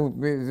yaar,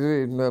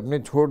 तुमने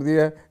छोड़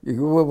दिया?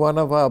 You were one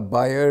of our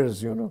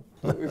buyers, you know."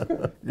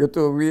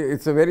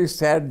 It's a very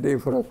sad day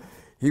for us.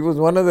 He was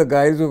one of the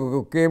guys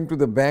who came to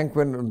the bank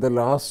when the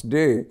last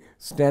day,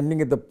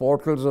 standing at the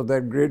portals of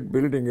that great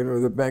building, you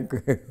know, the bank,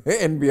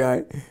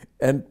 NBI,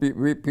 And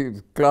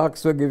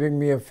clerks were giving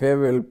me a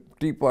farewell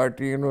tea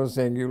party, you know,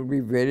 saying, "You'll be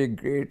very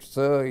great,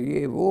 sir,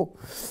 ye wo."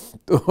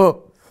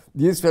 So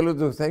these fellows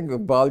were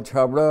saying, Bal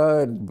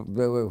Chabra and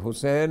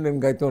Hussain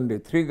and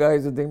Gaitonde, three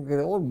guys, and then,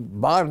 oh,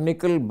 bar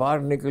nickel,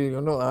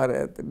 you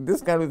know,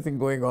 this kind of thing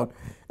going on.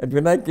 And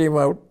when I came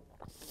out,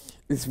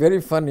 it's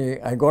very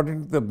funny, I got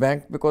into the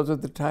bank because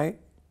of the tie.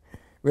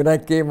 When I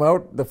came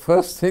out, the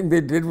first thing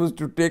they did was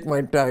to take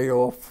my tie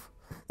off.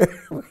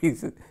 He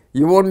said,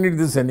 "You won't need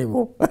this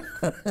anymore."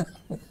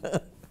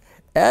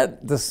 And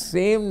the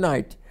same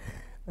night,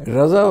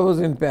 Raza was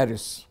in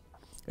Paris.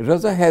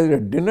 Raza had a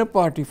dinner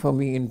party for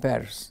me in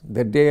Paris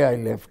the day I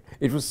left.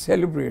 It was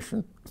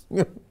celebration.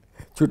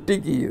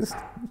 Chutti ki is.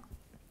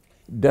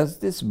 Does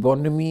this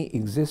bonhomie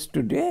exist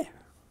today?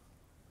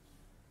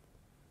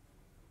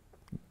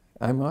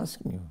 I'm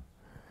asking you.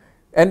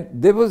 And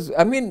there was,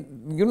 I mean,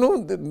 you know,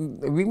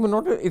 we were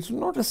not, it's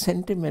not a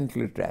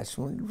sentimental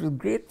attachment, it was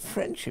great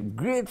friendship,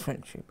 great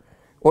friendship.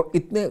 Or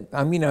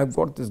I mean, I've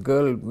got this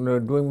girl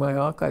doing my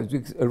archives,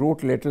 we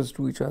wrote letters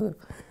to each other,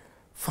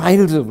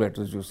 files of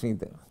letters, you see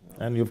there.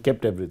 And you've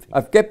kept everything.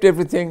 I've kept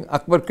everything,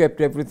 Akbar kept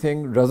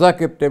everything, Raza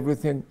kept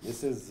everything.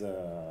 This is...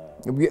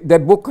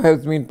 that book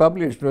has been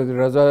published, with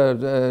Raza,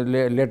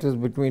 letters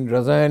between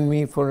Raza and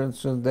me, for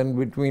instance, then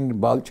between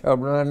Bal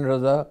Chabra and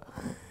Raza.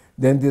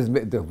 Then there's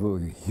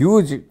the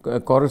huge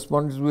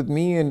correspondence with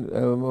me and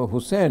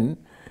Hussain,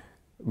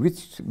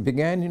 which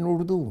began in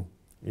Urdu.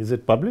 Is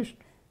it published?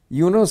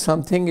 You know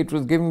something, it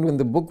was given when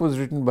the book was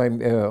written by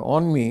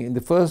on me. In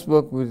the first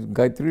book, which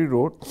Gayatri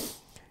wrote,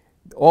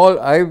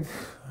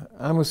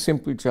 I'm a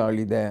simple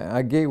Charlie there.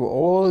 I gave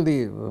all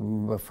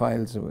the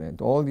files away,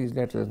 all these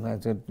letters, and I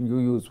said, you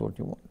use what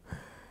you want.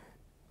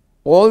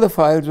 All the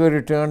files were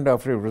returned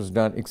after it was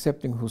done,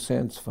 excepting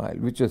Hussein's file,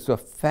 which is a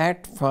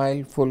fat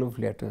file full of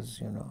letters,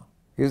 you know.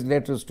 His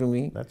letters to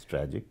me. That's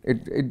tragic.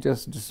 It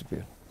just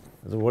disappeared.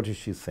 So what is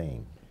she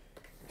saying?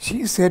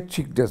 She said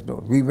she does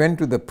not. We went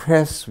to the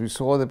press, we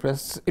saw the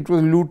press, it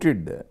was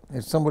looted there.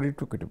 Somebody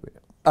took it away.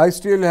 I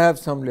still have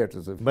some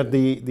letters of But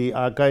the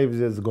archives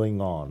is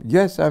going on.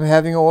 Yes, I'm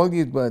having all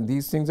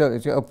these things.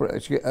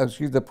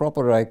 She's the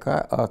proper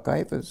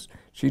archivist.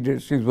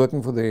 She's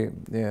working for the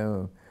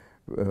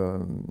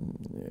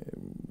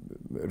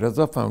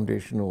Raza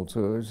Foundation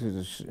also.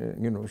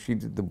 She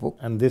did the book.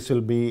 And this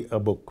will be a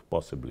book,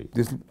 possibly.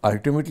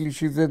 Ultimately,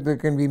 she said there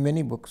can be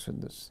many books in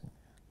this.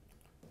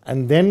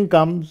 And then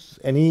comes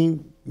any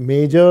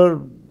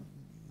major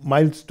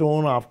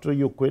milestone after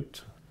you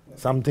quit?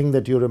 Something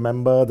that you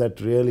remember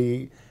that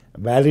really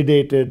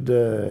validated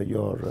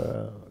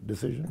your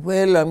decision?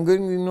 Well, I'm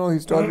going to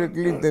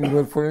historically,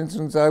 then, for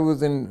instance, I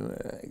was in,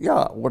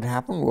 what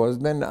happened was,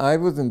 then I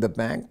was in the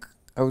bank,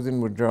 I was in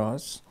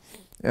Madras,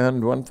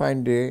 and one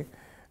fine day,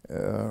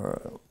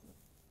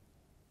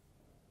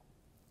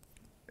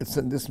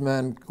 this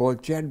man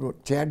called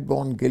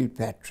Chadbourne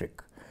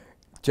Gilpatrick.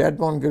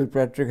 Chadbourne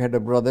Gilpatrick had a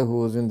brother who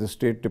was in the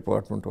State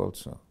Department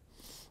also.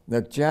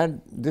 Now,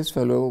 this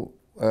fellow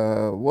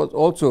was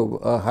also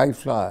a high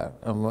flyer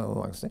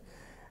amongst them,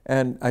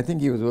 and I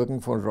think he was working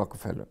for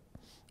Rockefeller.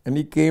 And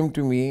he came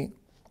to me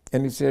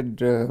and he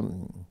said,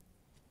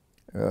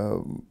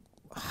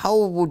 how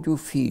would you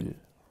feel?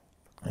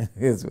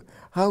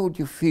 How would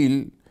you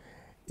feel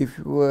if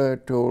you were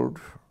told,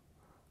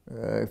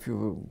 if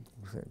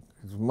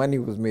money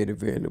was made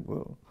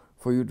available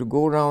for you to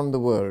go around the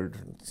world,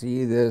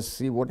 see this,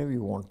 see whatever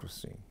you want to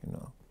see,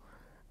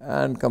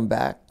 and come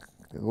back,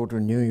 go to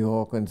New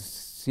York and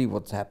see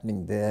what's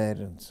happening there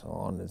and so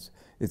on.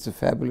 It's a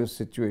fabulous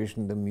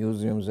situation. The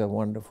museums are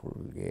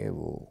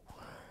wonderful.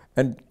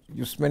 And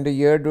you spend a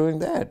year doing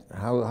that.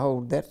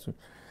 How that's...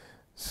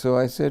 So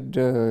I said,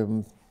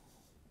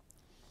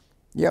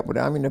 yeah, but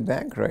I'm in a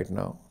bank right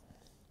now.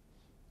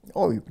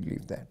 Oh, you can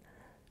leave that.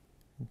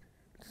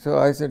 So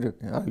I said,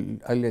 okay,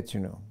 I'll let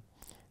you know.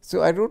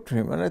 So I wrote to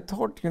him and I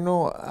thought,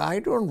 I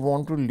don't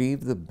want to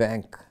leave the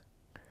bank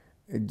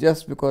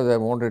just because I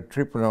want a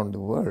trip around the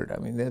world. I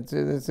mean, that's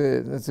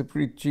a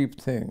pretty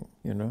cheap thing,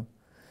 The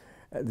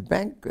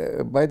bank,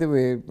 by the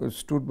way,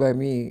 stood by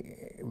me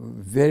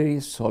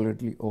very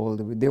solidly all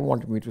the way. They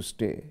wanted me to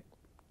stay.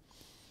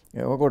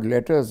 I got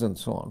letters and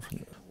so on from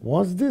them.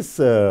 Was this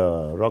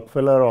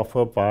Rockefeller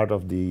offer part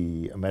of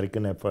the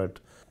American effort?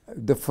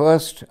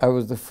 I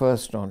was the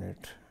first on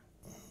it.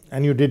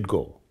 And you did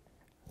go?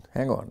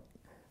 Hang on.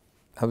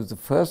 I was the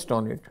first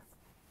on it,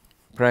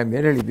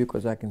 primarily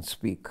because I can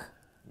speak.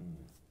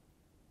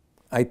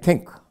 I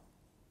think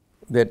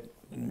that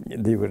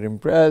they were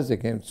impressed, they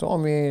came, saw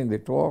me, they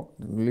talked,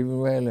 living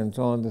well and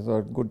so on. They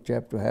thought, good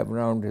chap to have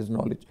around, his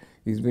knowledge.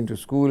 He's been to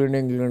school in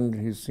England,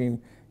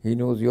 he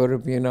knows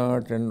European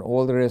art and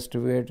all the rest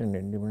of it. And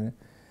then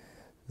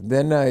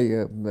then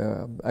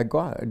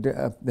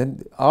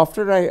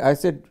after I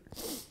said,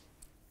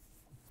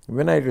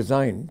 when I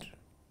resigned,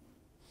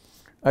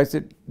 I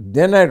said,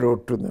 then I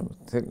wrote to them,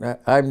 said,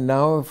 I'm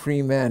now a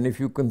free man if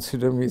you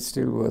consider me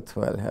still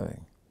worthwhile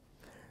having.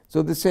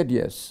 So they said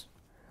yes.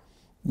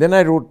 Then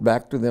I wrote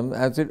back to them.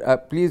 I said,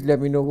 please let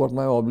me know what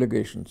my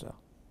obligations are.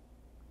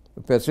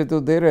 पैसे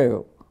तो दे रहे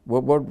हो,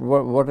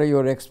 What are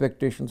your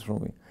expectations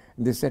from me?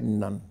 And they said,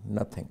 none,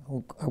 nothing.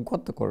 I've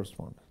got the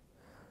correspondence.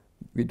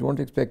 We don't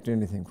expect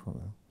anything from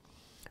you.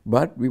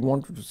 But we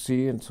wanted to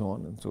see and so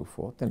on and so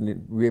forth.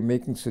 And we're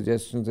making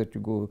suggestions that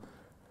you go,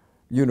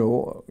 you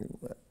know,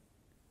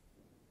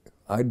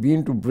 I'd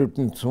been to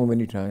Britain so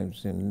many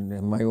times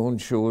in my own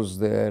shows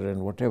there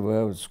and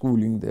whatever, I was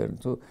schooling there.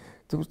 So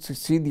to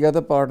see the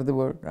other part of the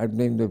world, I'd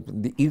been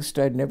the East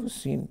I'd never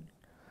seen,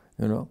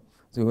 you know.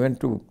 So I went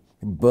to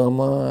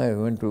Burma, I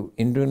went to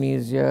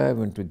Indonesia, I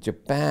went to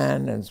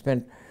Japan and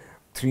spent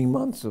 3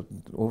 months,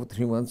 over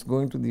 3 months,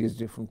 going to these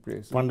different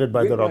places. Funded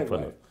by the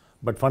Rockefeller.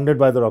 But funded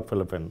by the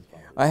Rockefeller Fund.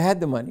 I had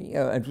the money.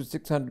 It was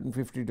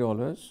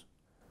 $650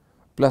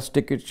 plus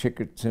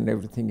tickets and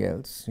everything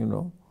else, you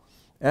know.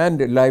 And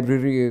the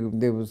library,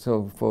 there was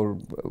for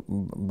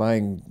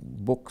buying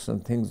books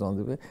and things on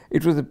the way.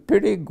 It was a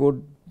pretty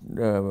good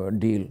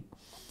deal.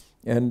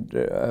 And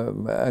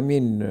I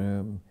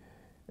mean,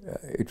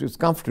 it was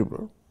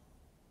comfortable.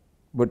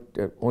 But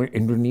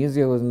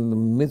Indonesia was in the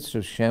midst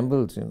of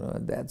shambles, you know,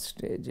 at that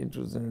stage. It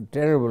was in a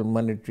terrible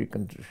monetary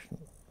condition,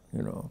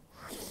 you know.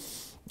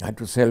 I had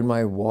to sell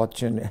my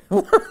watch and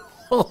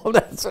all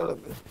that sort of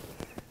thing.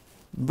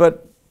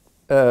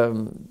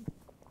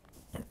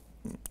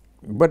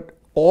 But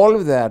all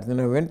of that, then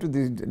I went to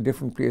these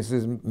different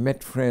places,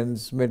 met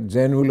friends, met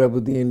Zainul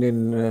Abidin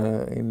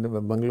in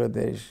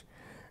Bangladesh,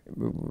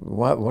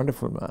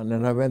 wonderful man,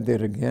 and I went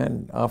there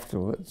again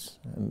afterwards.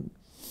 And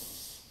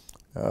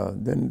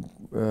then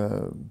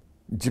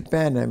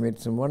Japan, I met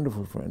some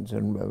wonderful friends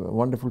and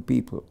wonderful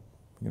people,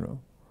 you know.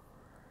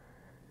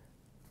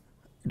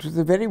 It was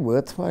a very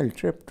worthwhile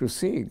trip to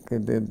see.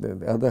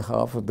 The other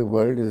half of the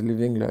world is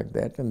living like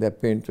that, and there are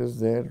painters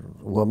there.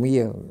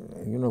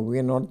 Wamiya, you know, we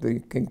are not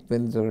the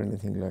kingpins or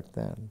anything like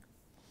that.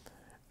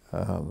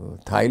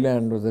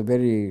 Thailand was a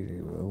very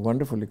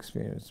wonderful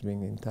experience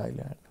being in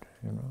Thailand,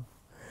 you know.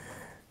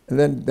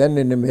 And then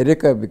in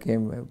America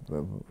became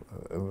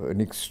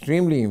an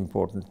extremely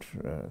important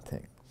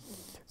thing.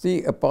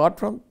 See, apart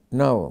from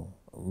now,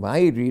 my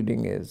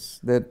reading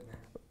is that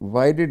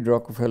why did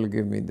Rockefeller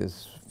give me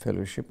this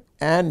fellowship?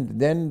 And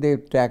then they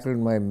tackled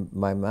my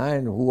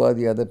mind. Who are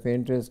the other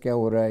painters? Kya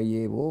ho raha hai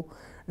ye wo?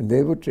 And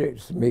they were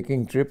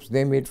making trips.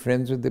 They made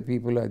friends with the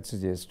people I'd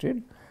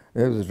suggested.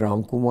 There was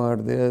Ram Kumar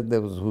there.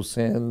 There was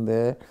Hussain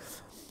there,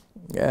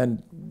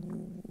 and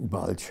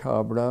Bal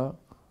Chabra.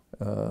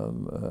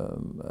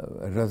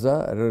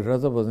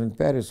 Raza was in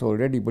Paris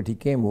already, but he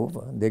came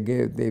over.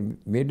 They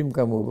made him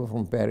come over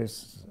from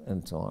Paris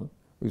and so on.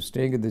 We were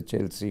staying at the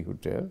Chelsea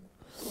Hotel.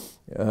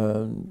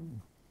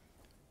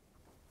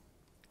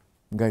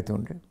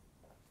 Gaitonde.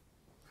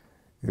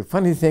 The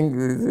funny thing,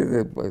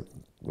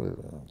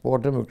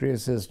 Porter McRae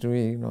says to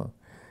me, you know,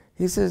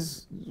 he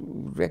says,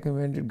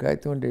 recommended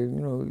Gaitonde, you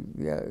know,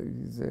 yeah,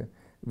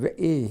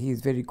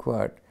 he's very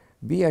quiet.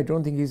 B, I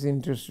don't think he's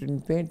interested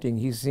in painting.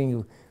 He's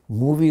seeing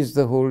movies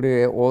the whole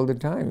day, all the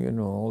time, you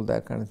know, all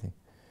that kind of thing.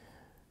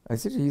 I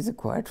said, he's a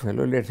quiet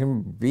fellow, let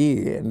him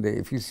be. And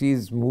if he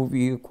sees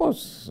movie, of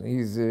course,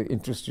 he's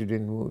interested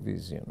in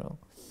movies, you know.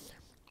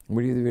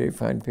 But he's a very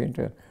fine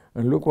painter.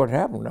 And look what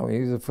happened. Now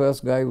he's the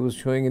first guy who was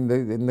showing in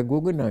the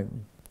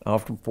Guggenheim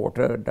after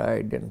Porter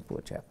died and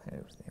poor chap and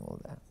everything, all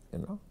that, you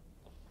know.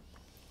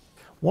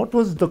 What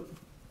were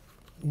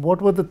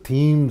the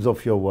themes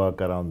of your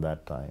work around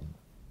that time?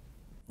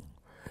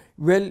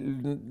 Well,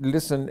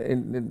 listen,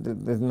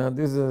 now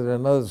this is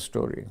another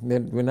story.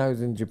 Then when I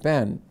was in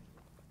Japan,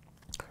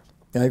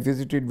 I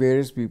visited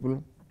various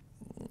people.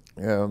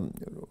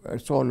 I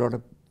saw a lot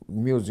of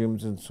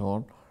museums and so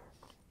on,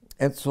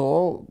 and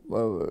saw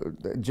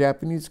the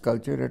Japanese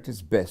culture at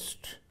its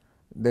best.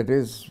 That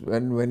is,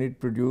 when it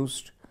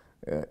produced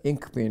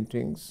ink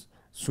paintings,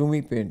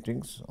 sumi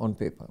paintings on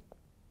paper.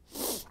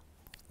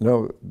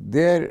 Now,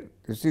 there,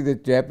 you see, the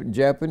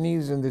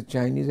Japanese and the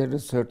Chinese had a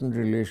certain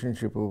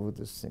relationship over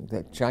this thing.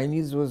 The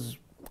Chinese was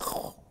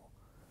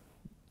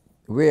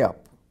way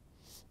up,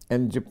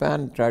 and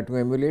Japan tried to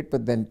emulate,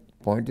 but then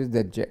point is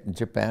that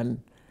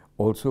Japan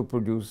also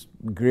produced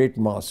great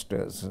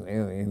masters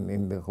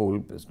in the whole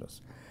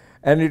business.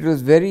 And it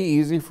was very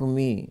easy for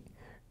me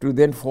to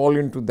then fall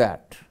into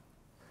that.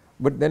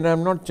 But then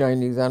I'm not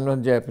Chinese, I'm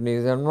not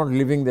Japanese, I'm not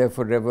living there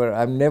forever.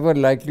 I'm never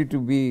likely to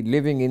be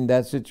living in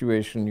that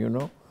situation, you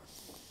know.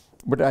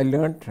 But I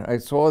learnt, I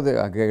saw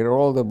I got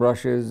all the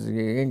brushes,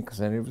 the inks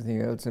and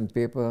everything else, and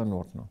paper and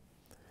whatnot.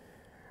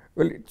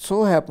 Well, it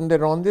so happened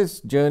that on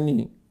this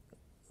journey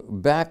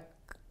back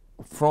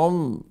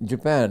from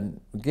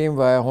Japan, came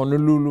via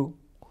Honolulu.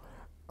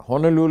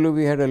 Honolulu,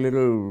 we had a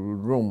little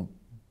room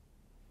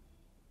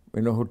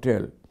in a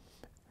hotel.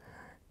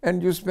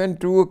 And you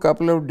spend a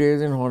couple of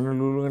days in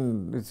Honolulu,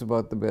 and it's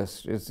about the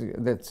best.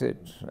 That's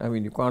it. I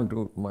mean, you can't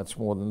do much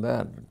more than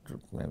that,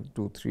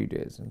 2, 3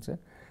 days. And so.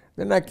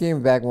 Then I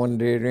came back one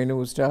day, Renu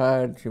was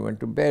tired, she went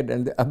to bed,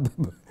 and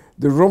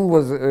the room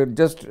was it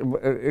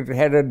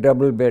had a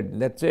double bed,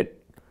 that's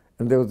it.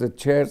 And there was a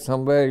chair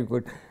somewhere, you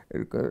could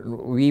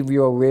weave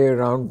your way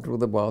around to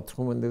the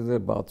bathroom, and there's a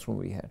bathroom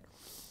we had.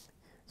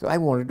 So I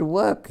wanted to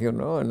work,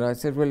 and I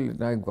said, well,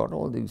 I've got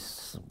all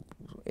these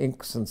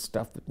inks and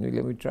stuff with me,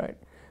 let me try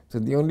it. So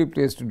the only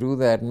place to do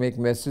that, make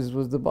messes,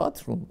 was the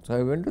bathroom. So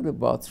I went to the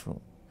bathroom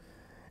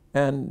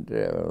and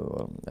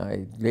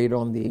I laid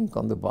on the ink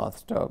on the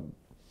bathtub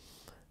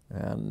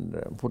and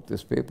put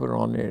this paper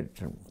on it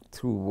and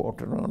threw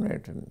water on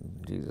it and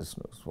Jesus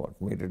knows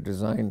what, made a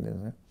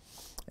design.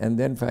 And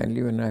then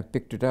finally when I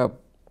picked it up,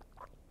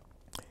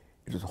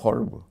 it was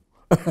horrible.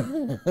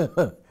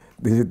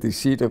 The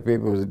sheet of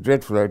paper was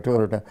dreadful, I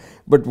tore it out.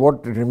 But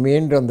what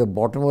remained on the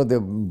bottom of the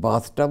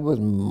bathtub was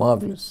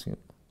marvelous.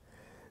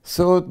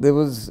 So there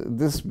was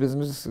this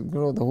business,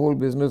 the whole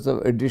business of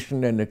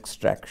addition and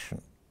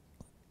extraction.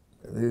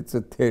 It's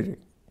a theory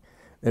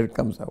that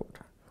comes out.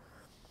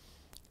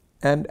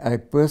 And I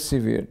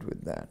persevered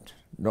with that.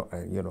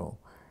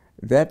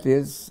 That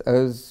is, I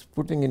was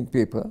putting in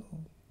paper,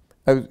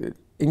 I was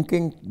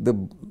inking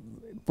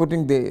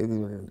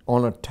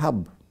on a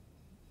tub,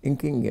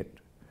 inking it,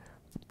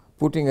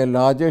 putting a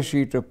larger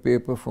sheet of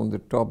paper from the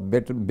top,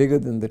 bigger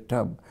than the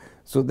tub,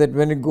 so that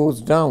when it goes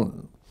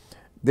down,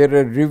 there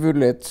are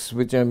rivulets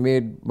which are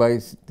made by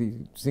the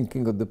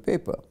sinking of the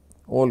paper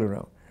all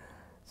around.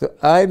 So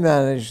I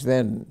managed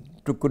then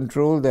to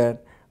control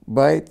that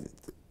by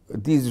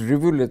these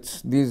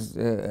rivulets, these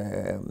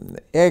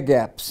air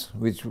gaps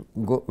which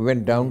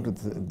went down to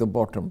the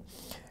bottom,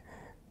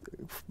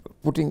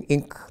 putting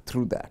ink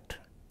through that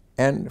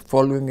and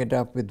following it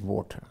up with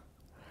water.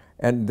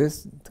 And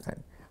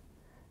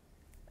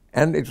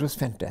and it was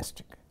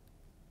fantastic.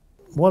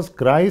 Was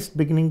Christ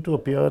beginning to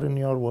appear in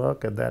your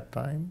work at that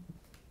time?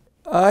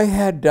 I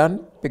had done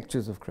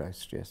pictures of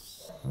Christ,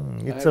 yes.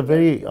 It's a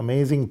very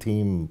amazing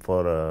theme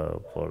for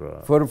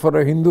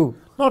a Hindu.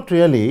 Not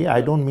really, I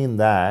don't mean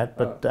that,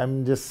 but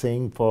I'm just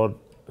saying for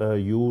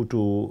you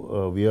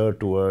to veer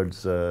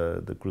towards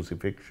the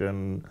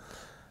crucifixion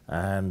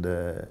and...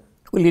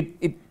 Well,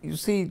 you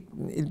see,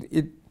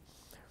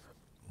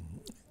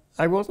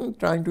 I wasn't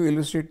trying to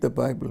illustrate the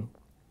Bible.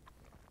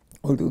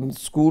 Although in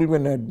school,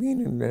 when I'd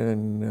been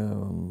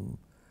in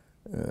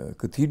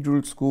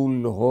cathedral school,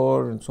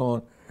 Lahore and so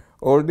on,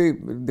 all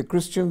the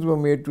Christians were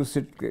made to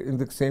sit in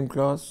the same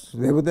class.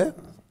 They were there.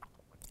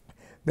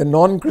 The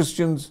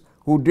non-Christians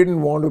who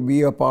didn't want to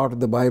be a part of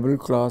the Bible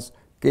class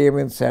came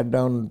and sat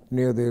down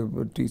near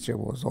the teacher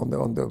was on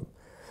the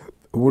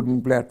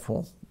wooden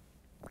platform.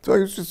 So I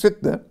used to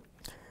sit there.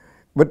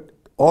 But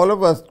all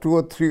of us, 2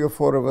 or 3 or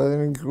 4 of us,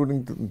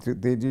 including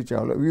Teji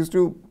Chawla, we used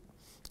to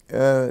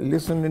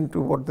listen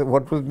into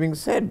what was being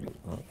said.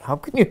 How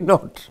can you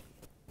not?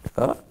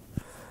 Huh?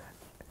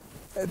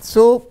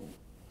 So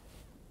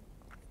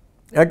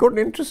I got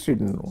interested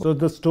in. So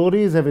the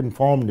stories have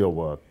informed your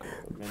work?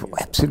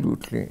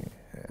 Absolutely.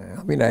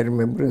 I mean, I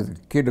remember as a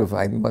kid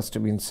I must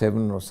have been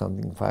 7 or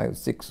something, 5,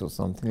 6 or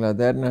something like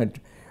that. And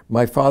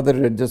my father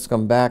had just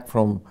come back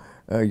from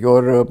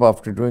Europe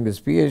after doing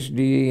his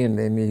PhD, and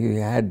then he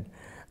had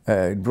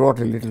brought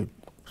a little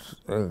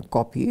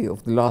copy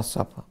of the Last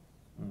Supper.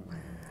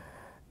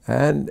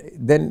 And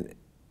then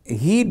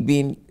he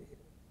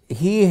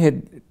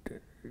had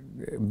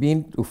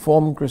been to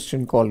Form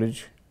Christian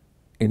College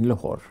in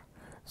Lahore.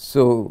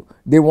 So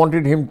they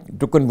wanted him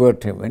to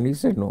convert him, and he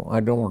said, no, I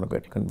don't want to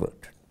get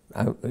converted.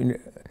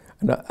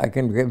 I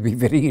can be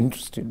very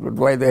interested, but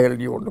why the hell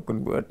do you want to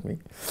convert me?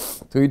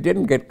 So he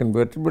didn't get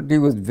converted, but he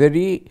was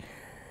very,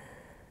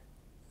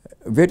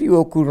 very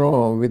au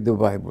courant with the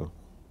Bible.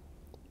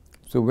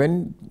 So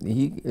when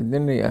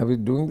I was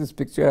doing this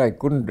picture, I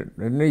couldn't,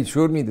 and he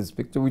showed me this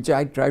picture, which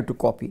I tried to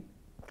copy.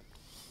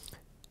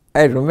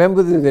 I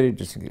remember this very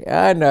distinctly,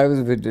 and I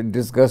was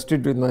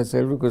disgusted with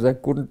myself because I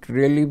couldn't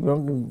really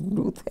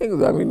do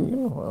things. I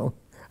mean,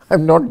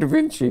 I'm not Da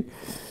Vinci.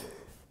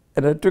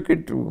 And I took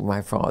it to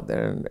my father,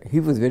 and he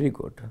was very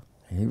good.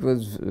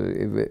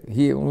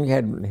 He only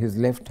had his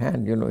left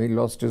hand, he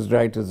lost his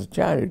right as a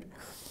child.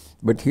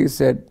 But he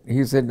said,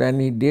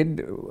 and he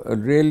did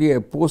really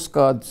a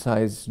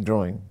postcard-sized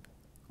drawing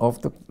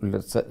of the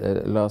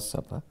Last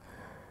Supper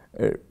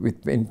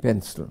in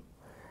pencil,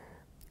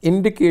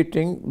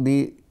 indicating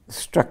the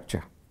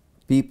structure,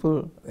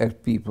 people as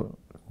people,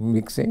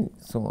 mixing,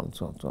 so on,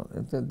 so on, so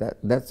on.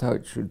 That's how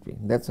it should be.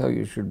 That's how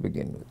you should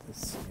begin with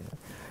this.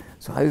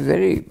 So I was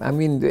very,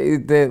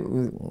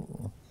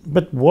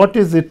 But what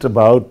is it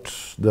about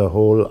the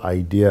whole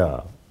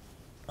idea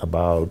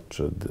about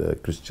the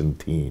Christian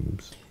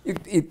themes?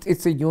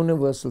 It's a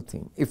universal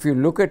theme. If you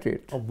look at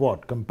it. Of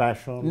what?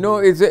 Compassion? No,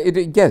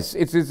 yes,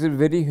 it is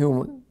very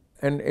human,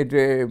 and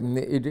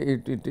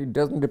it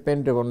doesn't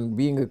depend on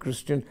being a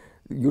Christian.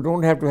 You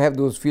don't have to have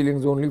those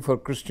feelings only for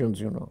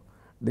Christians,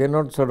 They're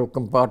not sort of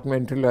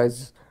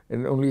compartmentalized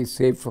and only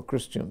saved for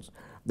Christians.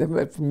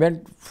 They're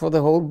meant for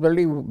the whole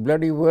bloody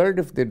world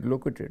if they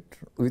look at it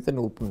with an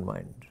open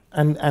mind.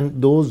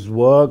 And those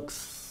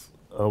works,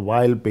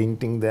 while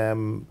painting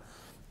them,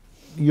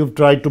 you've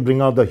tried to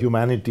bring out the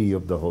humanity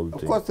of the whole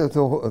thing. Of course,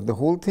 the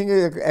whole thing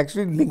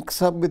actually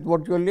links up with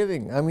what you're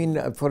living. I mean,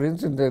 for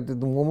instance, at the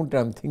moment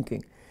I'm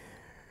thinking,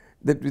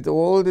 that with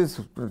all this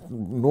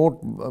note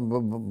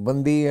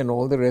bandi and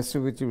all the rest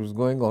of which was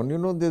going on, you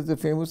know, there's a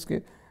famous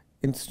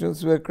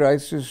instance where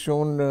Christ is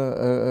shown a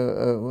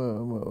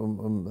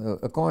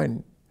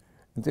coin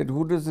and said,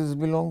 who does this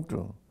belong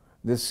to?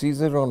 There's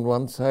Caesar on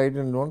one side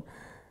and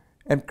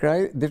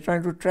they're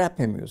trying to trap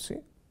him, you see.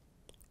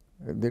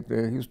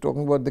 He was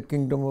talking about the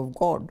kingdom of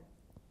God.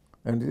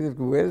 And he said,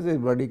 where is the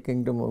bloody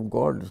kingdom of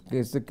God?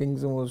 It's the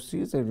kingdom of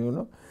Caesar, you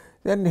know.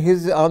 Then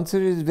his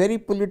answer is very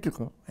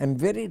political and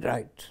very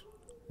right,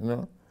 you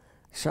know,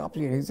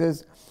 sharply. He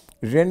says,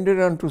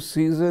 render unto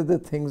Caesar the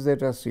things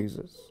that are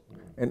Caesar's,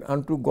 and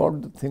unto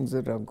God the things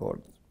that are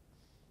God's.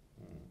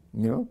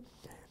 You know?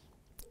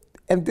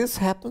 And this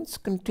happens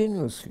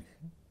continuously.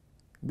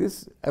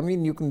 This, I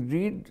mean, you can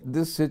read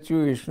this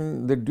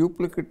situation, the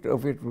duplicate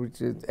of it,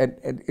 which is,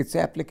 and its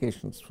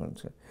applications, for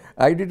instance.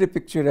 I did a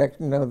picture,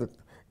 actually, now that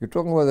you're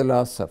talking about the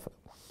Last Supper.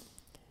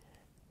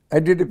 I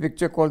did a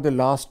picture called The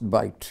Last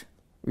Bite,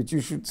 which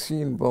you should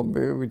see in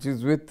Bombay, which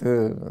is with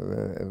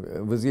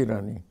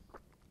Wazirani.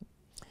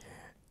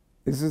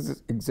 This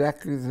is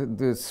exactly,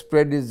 the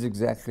spread is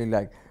exactly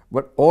like,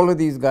 but all of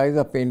these guys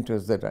are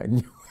painters that I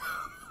knew.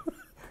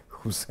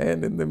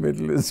 Hussain in the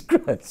middle is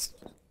Christ.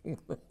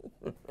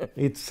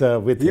 It's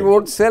with He him.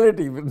 won't sell it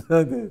even.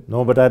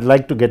 No, but I'd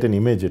like to get an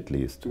image at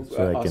least,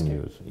 so I can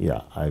him. use.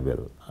 Yeah, I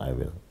will.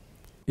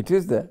 It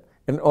is there.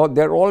 And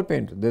they're all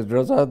painters. There's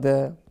Raza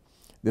there,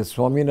 there's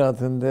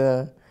Swaminathan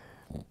there,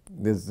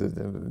 there's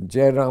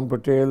Jairam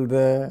Patel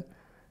there,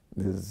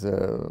 there's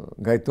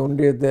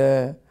Gaitonde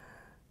there,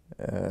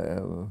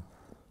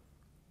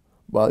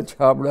 Bal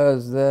Chabda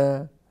is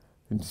there,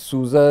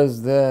 Souza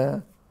is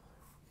there,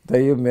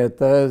 Tayyib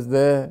Mehta is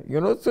there.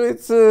 You know, so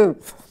it's I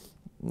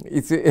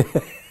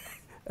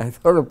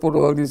thought I'd put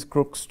all these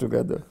crooks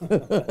together.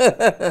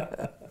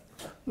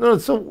 No,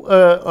 so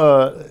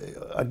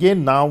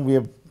again, now we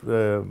have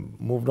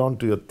moved on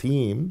to your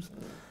themes.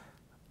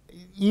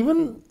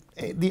 Even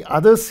the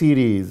other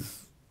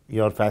series,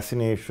 your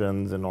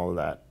fascinations and all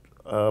that,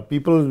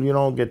 people, you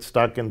know, get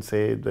stuck and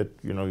say that,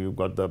 you know, you've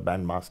got the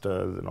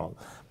bandmasters and all.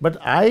 But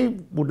I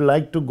would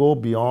like to go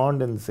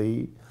beyond and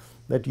say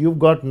that you've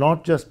got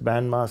not just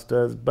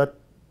bandmasters, but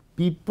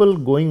people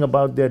going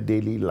about their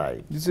daily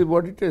life. This is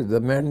what it is. The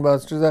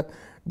bandmasters are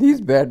these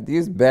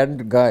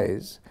band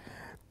guys.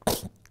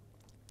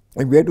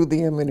 Where do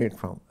they emanate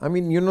from? I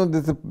mean, you know,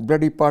 the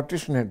bloody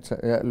partition had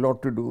a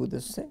lot to do with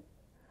this thing.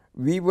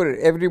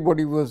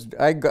 Everybody was,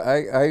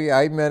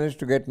 I managed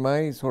to get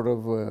my sort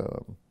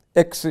of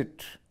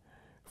exit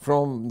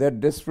from that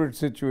desperate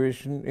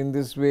situation in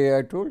this way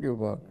I told you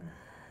about.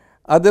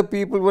 Other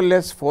people were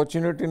less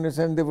fortunate in a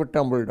sense, they were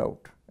tumbled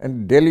out.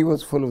 And Delhi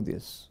was full of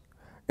this.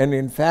 And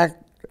in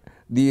fact,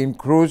 the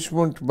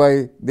encroachment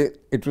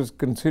it was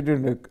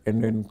considered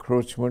an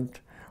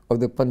encroachment of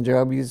the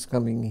Punjabis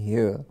coming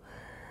here,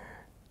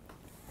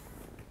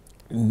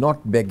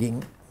 not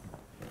begging.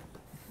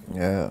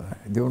 There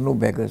were no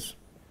beggars.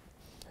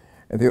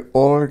 And they were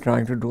all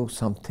trying to do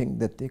something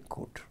that they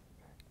could,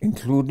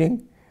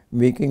 including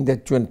making the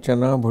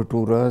chana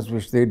bhaturas,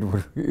 which they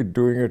were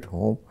doing at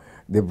home.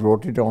 They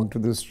brought it onto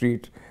the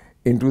street,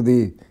 into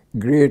the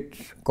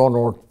great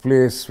Connaught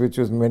place, which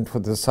was meant for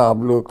the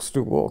sabluks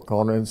to walk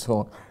on and so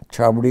on.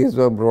 Chabdis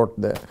were brought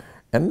there.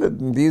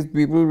 And these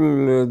people,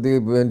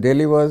 the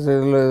Delhi was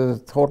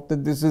thought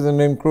that this is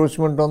an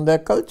encroachment on their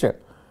culture.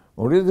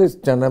 What is this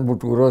chana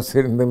bhatura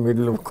sit in the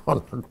middle of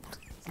Connaught?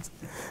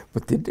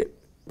 But they did.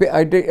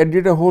 I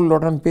did a whole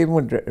lot on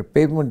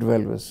pavement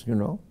dwellers, you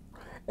know,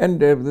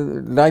 and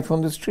life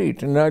on the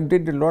street. And I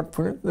did a lot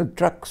for the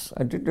trucks.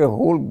 I did a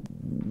whole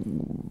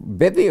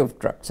bevy of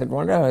trucks. At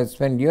one time I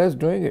spent years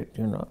doing it,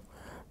 you know.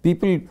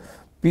 People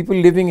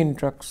living in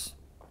trucks.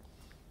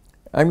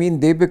 I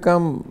mean, the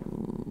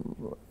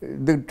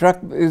truck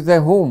is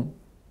their home.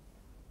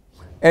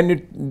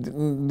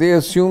 And they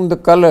assume the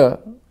color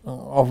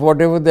of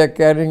whatever they're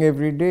carrying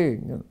every day.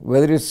 You know.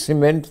 Whether it's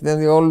cement, then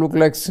they all look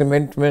like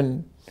cement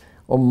men,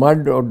 or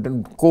mud, or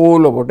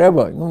coal, or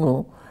whatever, you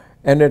know.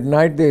 And at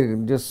night they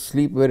just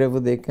sleep wherever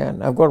they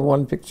can. I've got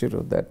one picture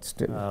of that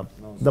still.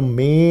 The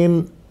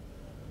main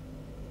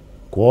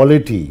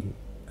quality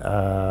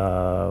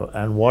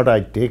and what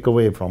I take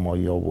away from all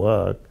your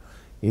work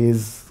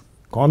is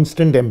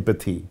constant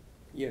empathy.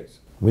 Yes.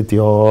 With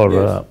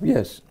your...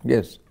 Yes.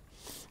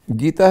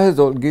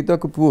 Geeta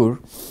Kapoor,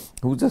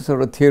 who's a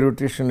sort of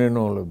theoretician in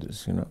all of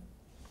this, you know.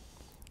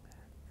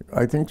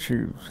 I think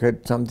she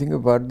said something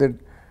about that.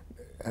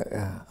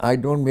 I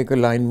don't make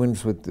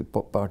alignments with the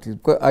parties,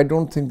 because I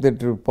don't think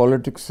that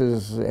politics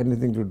has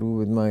anything to do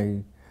with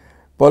my...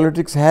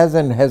 Politics has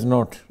and has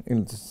not,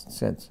 in this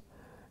sense,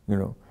 you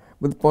know.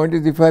 But the point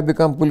is, if I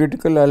become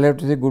political, I'll have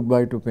to say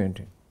goodbye to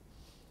painting.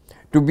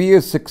 To be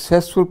a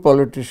successful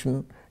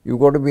politician, you've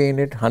got to be in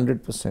it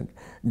 100%.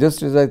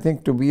 Just as I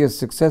think to be a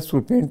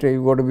successful painter,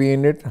 you've got to be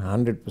in it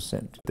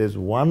 100%. There's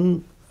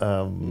one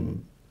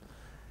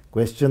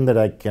question that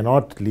I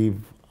cannot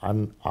leave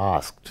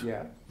unasked.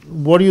 Yeah.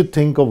 What do you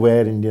think of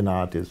where Indian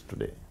art is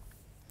today?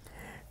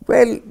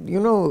 Well, you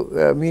know,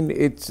 I mean,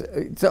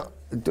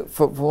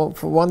 For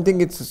one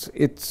thing,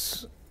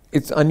 it's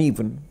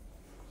uneven.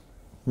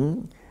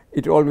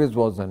 It always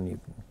was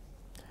uneven.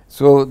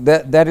 So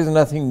that is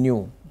nothing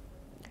new.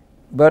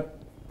 But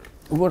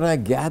what I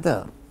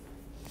gather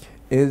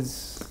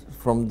is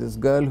from this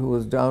girl who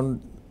was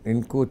down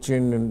in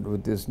Cochin and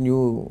with this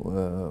new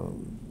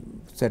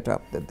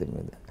setup that they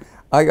made.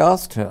 I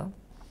asked her,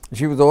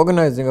 she was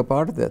organizing a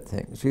part of that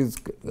thing. She's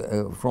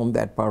from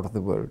that part of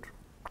the world.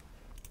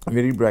 A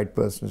very bright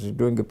person. She's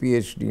doing a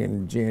PhD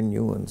in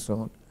JNU and so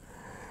on.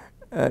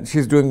 And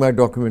she's doing my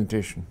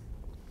documentation.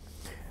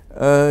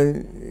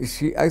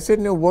 I said,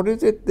 no, what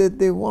is it that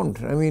they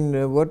want? I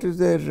mean, what is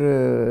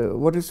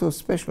so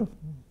special?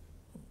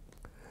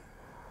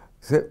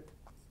 So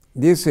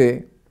they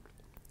say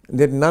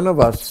that none of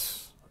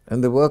us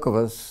and the work of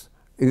us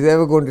is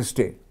ever going to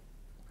stay.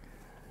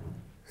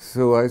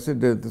 So I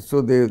said,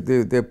 so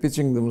they're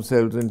pitching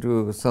themselves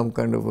into some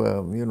kind of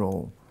a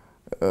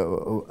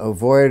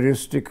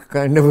voyeuristic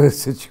kind of a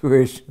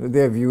situation.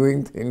 They're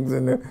viewing things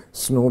in a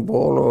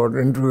snowball or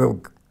into a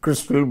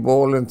crystal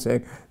ball and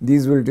saying,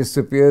 these will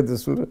disappear,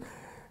 this will...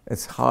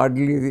 It's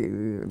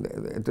hardly...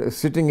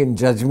 sitting in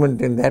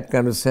judgment in that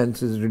kind of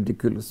sense is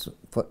ridiculous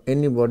for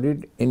anybody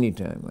at any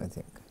time, I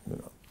think.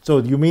 So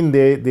you mean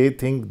they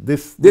think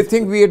this... They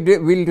think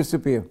we'll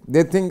disappear.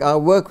 They think our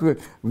work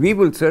we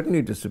will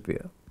certainly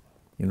disappear,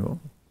 I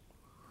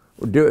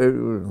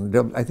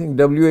think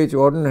W.H.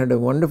 Auden had a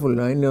wonderful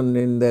line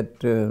in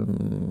that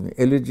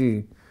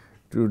elegy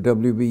to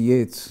W.B.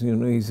 Yeats.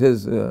 He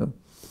says,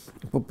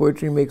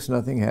 poetry makes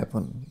nothing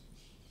happen,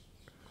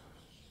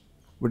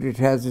 but it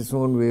has its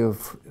own way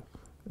of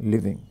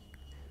living,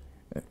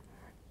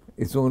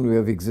 its own way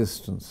of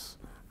existence,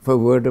 for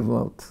word of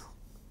mouth.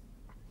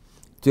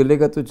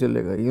 Chalega to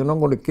chalega. You're not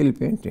going to kill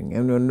painting.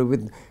 And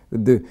with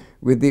the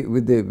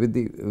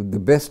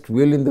best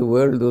will in the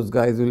world, those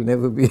guys will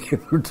never be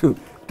able to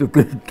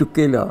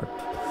kill art.